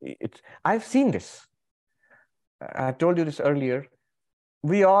 I've seen this. I told you this earlier.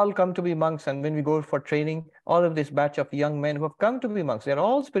 We all come to be monks, and when we go for training, all of this batch of young men who have come to be monks, they're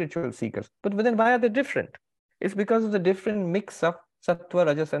all spiritual seekers. But then why are they different? It's because of the different mix of sattva,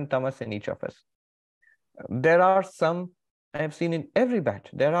 rajas, and tamas in each of us. There are some, I have seen in every batch,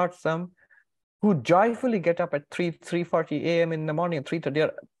 there are some who joyfully get up at 3:40 a.m. in the morning, 3:30,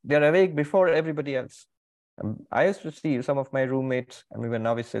 they're awake before everybody else. I used to see some of my roommates, we were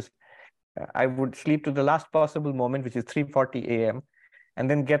novices. I would sleep to the last possible moment, which is 3:40 a.m., and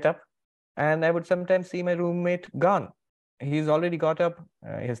then get up. And I would sometimes see my roommate gone. He's already got up,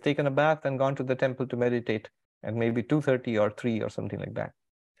 he has taken a bath and gone to the temple to meditate at maybe 2:30 or 3 or something like that.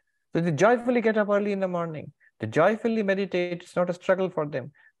 So they joyfully get up early in the morning. They joyfully meditate. It's not a struggle for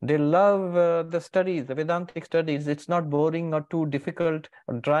them. They love the studies, the Vedantic studies. It's not boring or too difficult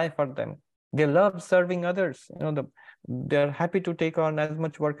or dry for them. They love serving others. They're happy to take on as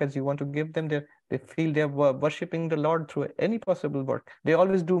much work as you want to give them. They feel they're worshipping the Lord through any possible work. They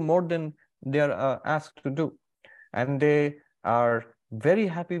always do more than they are asked to do. And they are very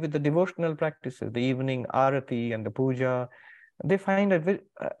happy with the devotional practices, the evening arati and the puja. They find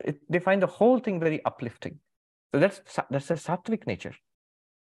the whole thing very uplifting. So that's a sattvic nature.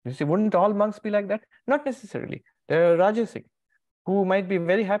 You see, wouldn't all monks be like that? Not necessarily. There are rajasic who might be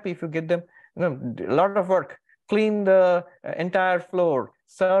very happy if you get them a lot of work, clean the entire floor,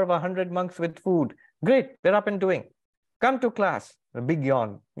 serve 100 monks with food. Great, they're up and doing. Come to class, a big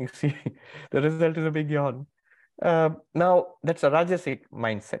yawn. You see, the result is a big yawn. Now, that's a rajasic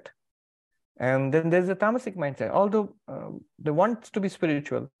mindset. And then there's a tamasic mindset. Although they want to be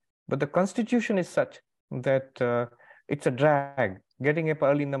spiritual, but the constitution is such that it's a drag. Getting up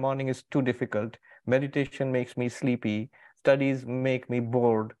early in the morning is too difficult. Meditation makes me sleepy. Studies make me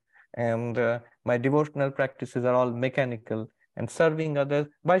bored. And my devotional practices are all mechanical. And serving others,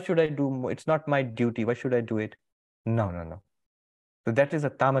 why should I do more? It's not my duty. Why should I do it? No. So that is a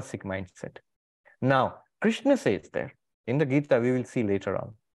tamasic mindset. Now, Krishna says there, in the Gita, we will see later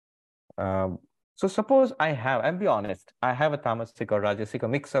on. So suppose I'll be honest, I have a tamasic or rajasic, a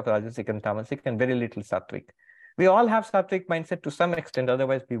mix of rajasic and tamasic, and very little sattvic. We all have sattvic mindset to some extent,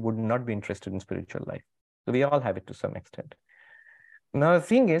 otherwise we would not be interested in spiritual life. So we all have it to some extent. Now the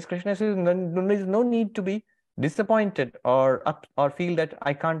thing is, Krishna says there is no need to be disappointed or feel that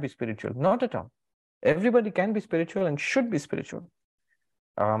I can't be spiritual. Not at all. Everybody can be spiritual and should be spiritual.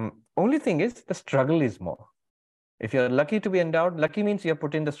 Only thing is the struggle is more. If you're lucky to be endowed, lucky means you have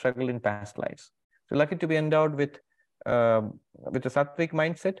put in the struggle in past lives. So lucky to be endowed with a sattvic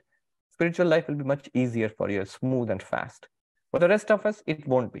mindset, spiritual life will be much easier for you, smooth and fast. For the rest of us, it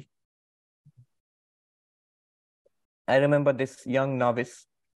won't be. I remember this young novice.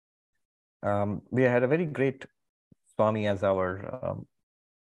 We had a very great Swami as our,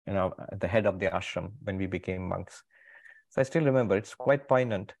 the head of the ashram when we became monks. So I still remember, it's quite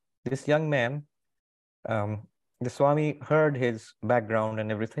poignant. This young man, the Swami heard his background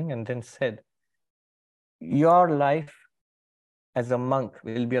and everything and then said, your life as a monk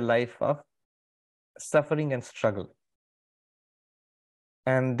will be a life of suffering and struggle.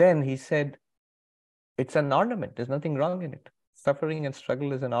 And then he said, it's an ornament. There's nothing wrong in it. Suffering and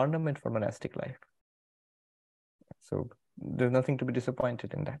struggle is an ornament for monastic life. So there's nothing to be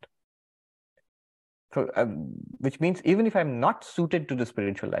disappointed in that. So, which means even if I'm not suited to the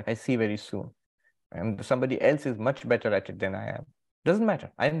spiritual life, I see very soon, and somebody else is much better at it than I am, doesn't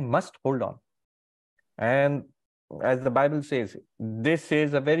matter. I must hold on. And as the Bible says, this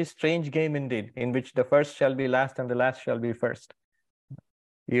is a very strange game indeed, in which the first shall be last and the last shall be first.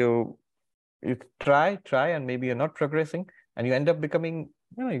 You try, and maybe you're not progressing, and you end up becoming,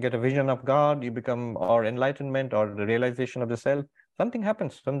 you get a vision of God, you become, or enlightenment, or the realization of the self. Something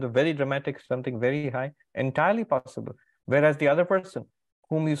happens, something very dramatic, something very high, entirely possible. Whereas the other person,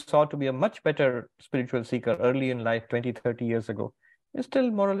 whom you saw to be a much better spiritual seeker early in life, 20, 30 years ago, is still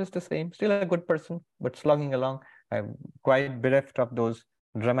more or less the same, still a good person, but slogging along. I'm quite bereft of those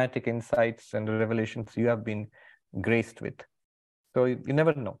dramatic insights and revelations you have been graced with. So you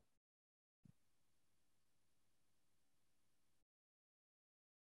never know.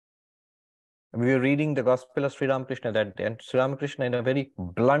 We were reading the Gospel of Sri Ramakrishna that day, and Sri Ramakrishna, in a very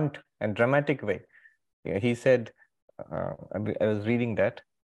blunt and dramatic way, he said, I was reading that,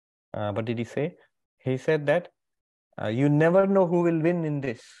 what did he say? He said that you never know who will win in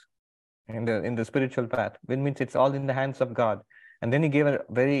this, in the spiritual path. Win means it's all in the hands of God. And then he gave a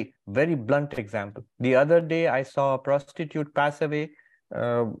very, very blunt example. The other day, I saw a prostitute pass away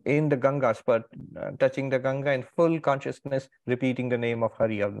in the Ganga, touching the Ganga in full consciousness, repeating the name of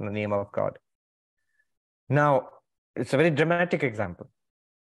Hari, or the name of God. Now, it's a very dramatic example.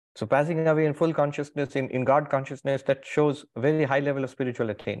 So passing away in full consciousness, in God consciousness, that shows a very high level of spiritual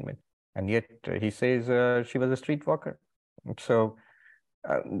attainment. And yet he says she was a street walker. So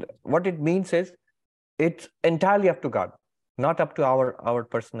what it means is, it's entirely up to God, not up to our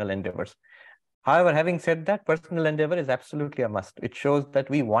personal endeavors. However, having said that, personal endeavor is absolutely a must. It shows that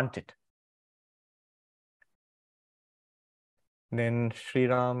we want it. Then Sri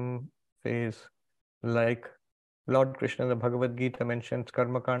Ram says, like Lord Krishna, the Bhagavad Gita mentions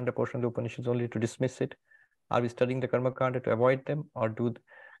Karma Kanda portion of the Upanishads only to dismiss it. Are we studying the Karma Kanda to avoid them, or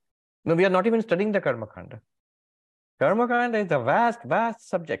No, we are not even studying the Karma Kanda. Karma Kanda is a vast, vast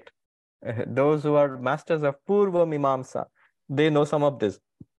subject. Those who are masters of Purva Mimamsa, they know some of this.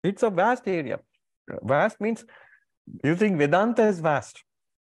 It's a vast area. Vast means, you think Vedanta is vast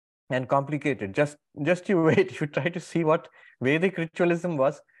and complicated. Just you wait, you try to see what Vedic ritualism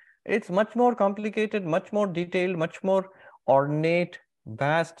was. It's much more complicated, much more detailed, much more ornate,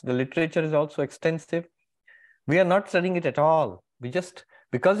 vast. The literature is also extensive. We are not studying it at all.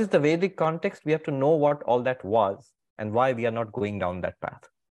 Because it's the Vedic context, we have to know what all that was and why we are not going down that path.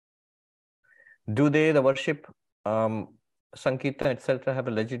 Do the worship, Sankirtan, etc., have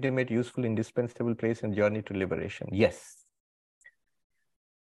a legitimate, useful, indispensable place in journey to liberation? Yes.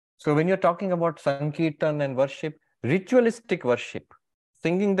 So when you're talking about Sankirtan and worship, ritualistic worship,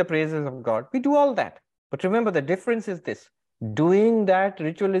 singing the praises of God, we do all that. But remember, the difference is this: doing that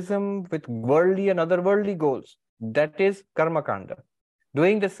ritualism with worldly and otherworldly goals, that is Karma Kanda.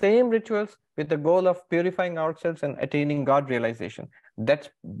 Doing the same rituals with the goal of purifying ourselves and attaining God realization, that's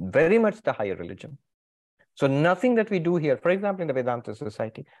very much the higher religion. So nothing that we do here, for example, in the Vedanta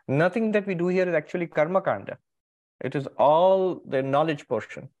Society, nothing that we do here is actually Karma Kanda. It is all the knowledge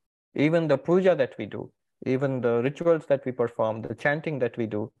portion. Even the puja that we do, even the rituals that we perform, the chanting that we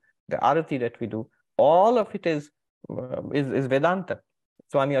do, the arati that we do, all of it is Vedanta.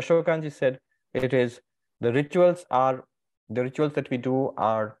 Swami Ashokanji said, the rituals that we do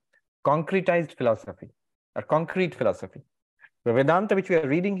are concretized philosophy, or concrete philosophy. The Vedanta which we are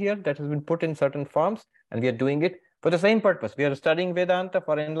reading here, that has been put in certain forms, and we are doing it for the same purpose. We are studying Vedanta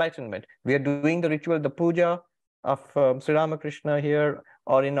for enlightenment. We are doing the ritual, the puja of Sri Ramakrishna here,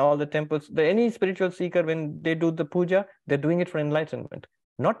 or in all the temples. Any spiritual seeker, when they do the puja, they're doing it for enlightenment.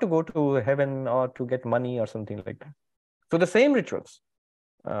 not to go to heaven or to get money or something like that. So the same rituals,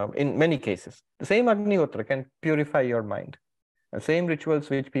 in many cases, the same Agnihotra can purify your mind. The same rituals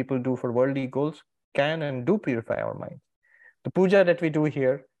which people do for worldly goals can and do purify our mind. The puja that we do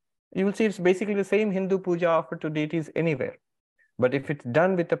here, you will see it's basically the same Hindu puja offered to deities anywhere. But if it's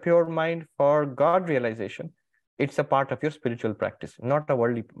done with a pure mind for God realization, it's a part of your spiritual practice, not a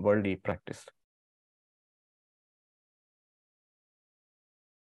worldly practice.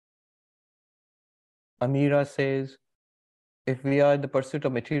 Amira says, if we are in the pursuit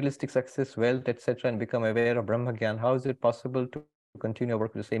of materialistic success, wealth, etc., and become aware of Brahma Gyan, how is it possible to continue our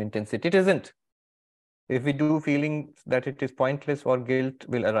work with the same intensity? It isn't. If we do feeling that it is pointless or guilt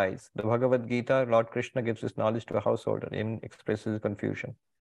will arise. The Bhagavad Gita, Lord Krishna gives this knowledge to a householder and expresses confusion.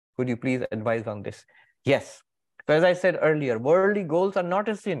 Could you please advise on this? Yes. So as I said earlier, worldly goals are not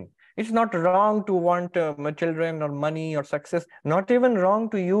a sin. It's not wrong to want children or money or success. Not even wrong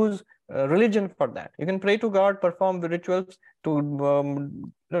to use religion for that. You can pray to God, perform the rituals to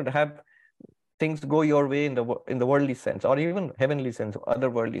have things go your way in the worldly sense, or even heavenly sense, or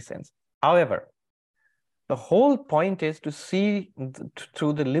otherworldly sense. However, the whole point is to see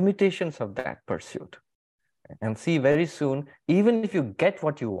through the limitations of that pursuit and see very soon, even if you get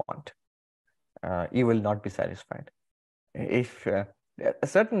what you want, you will not be satisfied. If a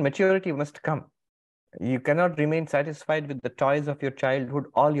certain maturity must come, you cannot remain satisfied with the toys of your childhood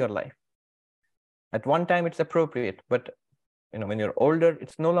all your life. At one time it's appropriate, but when you're older,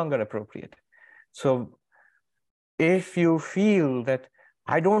 it's no longer appropriate. So if you feel that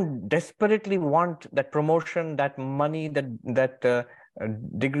I don't desperately want that promotion, that money, that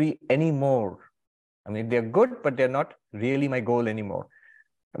degree anymore. I mean, they're good, but they're not really my goal anymore.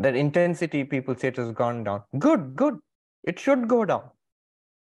 That intensity, people say it has gone down. Good. It should go down.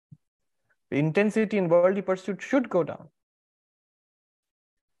 The intensity in worldly pursuit should go down.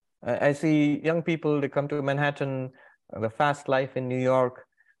 I see young people, they come to Manhattan, the fast life in New York,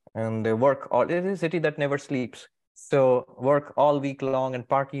 and they work all. It is a city that never sleeps. So work all week long and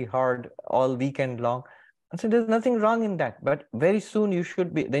party hard all weekend long. And so there's nothing wrong in that. But very soon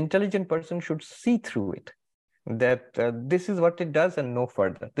the intelligent person should see through it. That this is what it does and no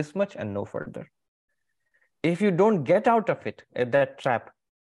further. This much and no further. If you don't get out of it, that trap,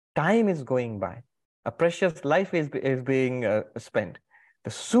 time is going by. A precious life is being spent. The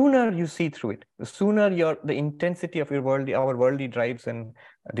sooner you see through it, the sooner the intensity of our worldly drives and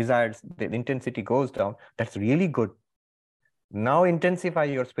desires, the intensity goes down. That's really good. Now intensify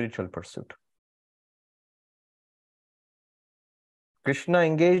your spiritual pursuit. Krishna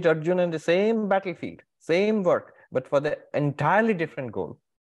engaged Arjuna in the same battlefield, same work, but for the entirely different goal.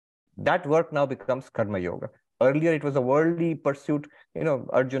 That work now becomes karma yoga. Earlier, it was a worldly pursuit.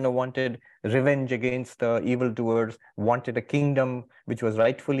 Arjuna wanted revenge against the evildoers, wanted a kingdom which was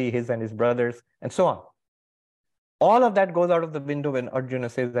rightfully his and his brothers, and so on. All of that goes out of the window when Arjuna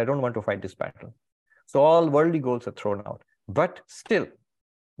says, I don't want to fight this battle. So all worldly goals are thrown out. But still,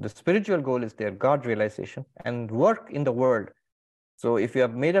 the spiritual goal is there, God realization, and work in the world. So if you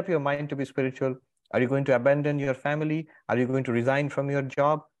have made up your mind to be spiritual, are you going to abandon your family? Are you going to resign from your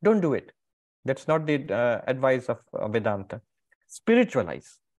job? Don't do it. That's not the advice of Vedanta.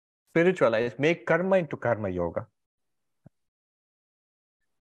 Spiritualize, make karma into karma yoga.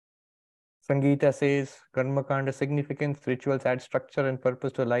 Sangeeta says, karma kanda significance, rituals add structure and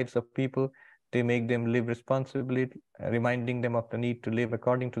purpose to the lives of people. They make them live responsibly, reminding them of the need to live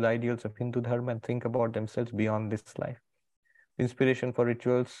according to the ideals of Hindu Dharma and think about themselves beyond this life. Inspiration for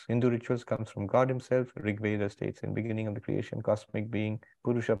rituals, Hindu rituals, comes from God himself. Rig Veda states, in beginning of the creation, cosmic being,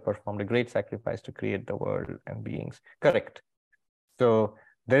 Purusha performed a great sacrifice to create the world and beings. Correct. So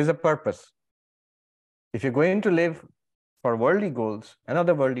there is a purpose. If you're going to live for worldly goals and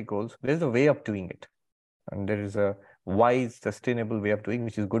other worldly goals, there's a way of doing it. And there is a wise, sustainable way of doing,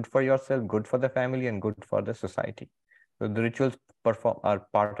 which is good for yourself, good for the family, and good for the society. So the rituals are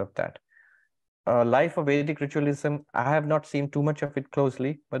part of that. Life of Vedic ritualism, I have not seen too much of it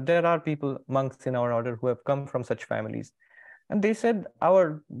closely, but there are people, monks in our order, who have come from such families. And they said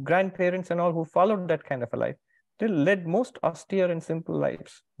our grandparents and all who followed that kind of a life, they led most austere and simple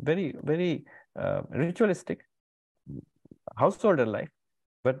lives, very, very ritualistic householder life,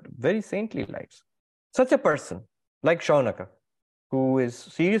 but very saintly lives. Such a person, like Shaunaka, who is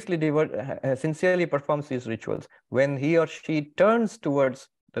seriously sincerely performs these rituals, when he or she turns towards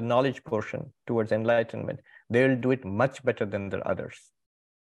the knowledge portion, towards enlightenment, they will do it much better than the others.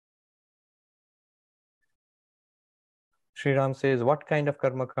 Sri Ram says, what kind of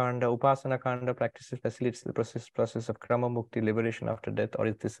karma kanda, upasana kanda practices facilitates the process of krama mukti, liberation after death, or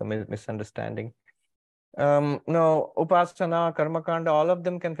is this a misunderstanding? No, upasana, karmakanda, all of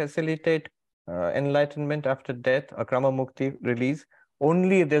them can facilitate enlightenment after death, a krama mukti release,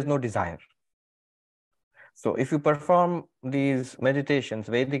 only if there's no desire. So if you perform these meditations,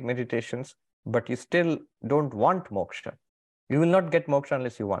 Vedic meditations, but you still don't want moksha, you will not get moksha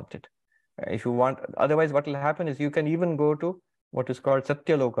unless you want it. If you want, otherwise what will happen is you can even go to what is called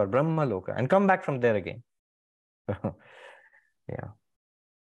Satyaloka or Brahma Loka and come back from there again. Yeah.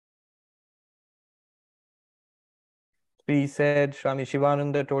 He said, Swami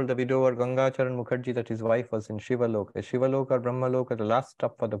Shivananda told the widower Gangacharan Mukherjee that his wife was in Shivaloka. Shivaloka or Brahma Loka, the last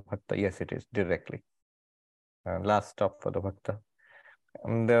stop for the bhakta. Yes, it is, directly. Last stop for the bhakta.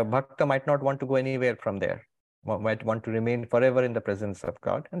 And the bhakta might not want to go anywhere from there. Might want to remain forever in the presence of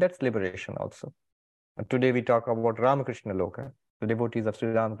God. And that's liberation also. And today we talk about Ramakrishna Loka. The devotees of Sri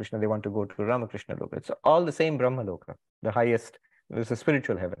Ramakrishna, they want to go to Ramakrishna Loka. It's all the same Brahma Loka, the highest. It's a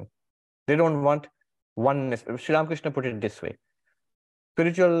spiritual heaven. They don't want oneness. Sri Ramakrishna put it this way.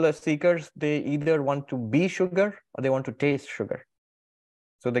 Spiritual seekers, they either want to be sugar or they want to taste sugar.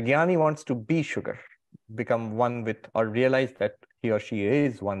 So the Jnani wants to be sugar, become one with, or realize that he or she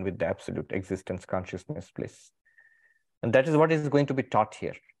is one with the absolute existence, consciousness, bliss. And that is what is going to be taught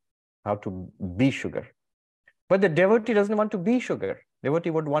here, how to be sugar. But the devotee doesn't want to be sugar.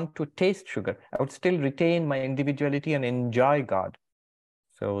 Devotee would want to taste sugar. I would still retain my individuality and enjoy God.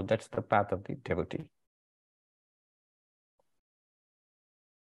 So that's the path of the devotee.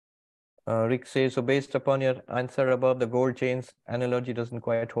 Rick says, so based upon your answer above, the gold chains analogy doesn't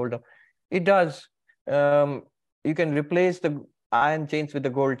quite hold up. It does. You can replace the iron chains with the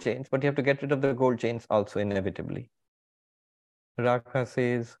gold chains, but you have to get rid of the gold chains also inevitably. Raka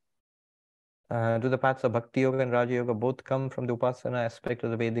says, do the paths of Bhakti Yoga and Raja Yoga both come from the Upasana aspect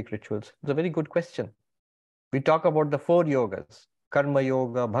of the Vedic rituals? It's a very good question. We talk about the 4 yogas, Karma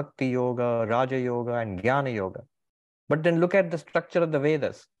Yoga, Bhakti Yoga, Raja Yoga, and Jnana Yoga. But then look at the structure of the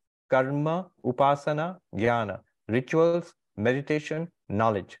Vedas. Karma, Upasana, Jnana, rituals, meditation,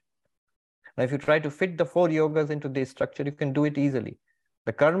 knowledge. Now, if you try to fit the 4 yogas into this structure, you can do it easily.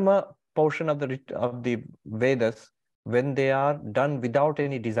 The Karma portion of the Vedas, when they are done without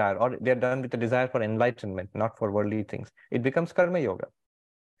any desire, or they're done with a desire for enlightenment, not for worldly things, it becomes Karma Yoga.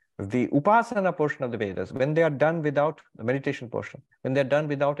 The Upasana portion of the Vedas, when they are done without the meditation portion, when they're done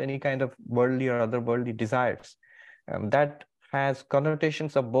without any kind of worldly or otherworldly desires, that has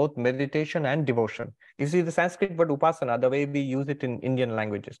connotations of both meditation and devotion. You see, the Sanskrit word upasana, the way we use it in Indian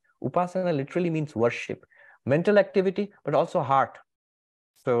languages, upasana literally means worship, mental activity, but also heart.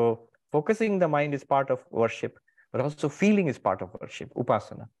 So focusing the mind is part of worship, but also feeling is part of worship,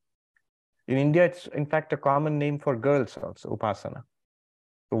 upasana. In India, it's in fact a common name for girls also, upasana.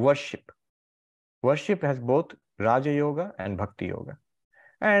 So worship. Worship has both Raja Yoga and Bhakti Yoga.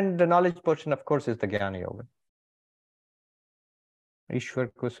 And the knowledge portion, of course, is the Jnana Yoga.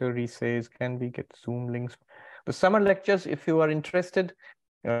 Ishwar Kusuri says, can we get Zoom links? The summer lectures, if you are interested,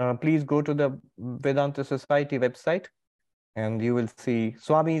 please go to the Vedanta Society website and you will see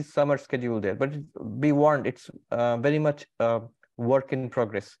Swami's summer schedule there. But be warned, it's very much a work in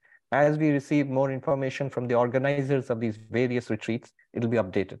progress. As we receive more information from the organizers of these various retreats, it'll be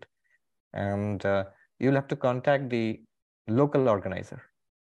updated. And you'll have to contact the local organizer.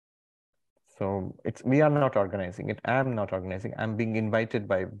 So we are not organizing it. I'm not organizing. I'm being invited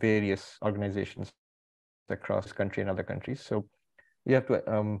by various organizations across country and other countries. So you have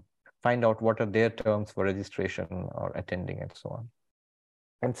to find out what are their terms for registration or attending and so on.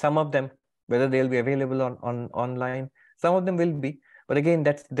 And some of them, whether they'll be available on online, some of them will be. But again,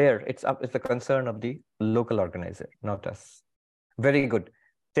 that's there. It's the concern of the local organizer, not us. Very good.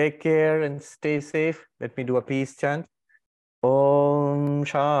 Take care and stay safe. Let me do a peace chant. Om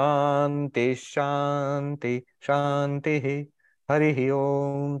Shanti Shanti Shanti Hari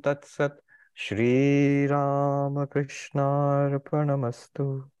Om Tat Sat Shri Ramakrishna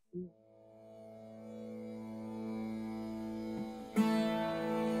Arpanamastu.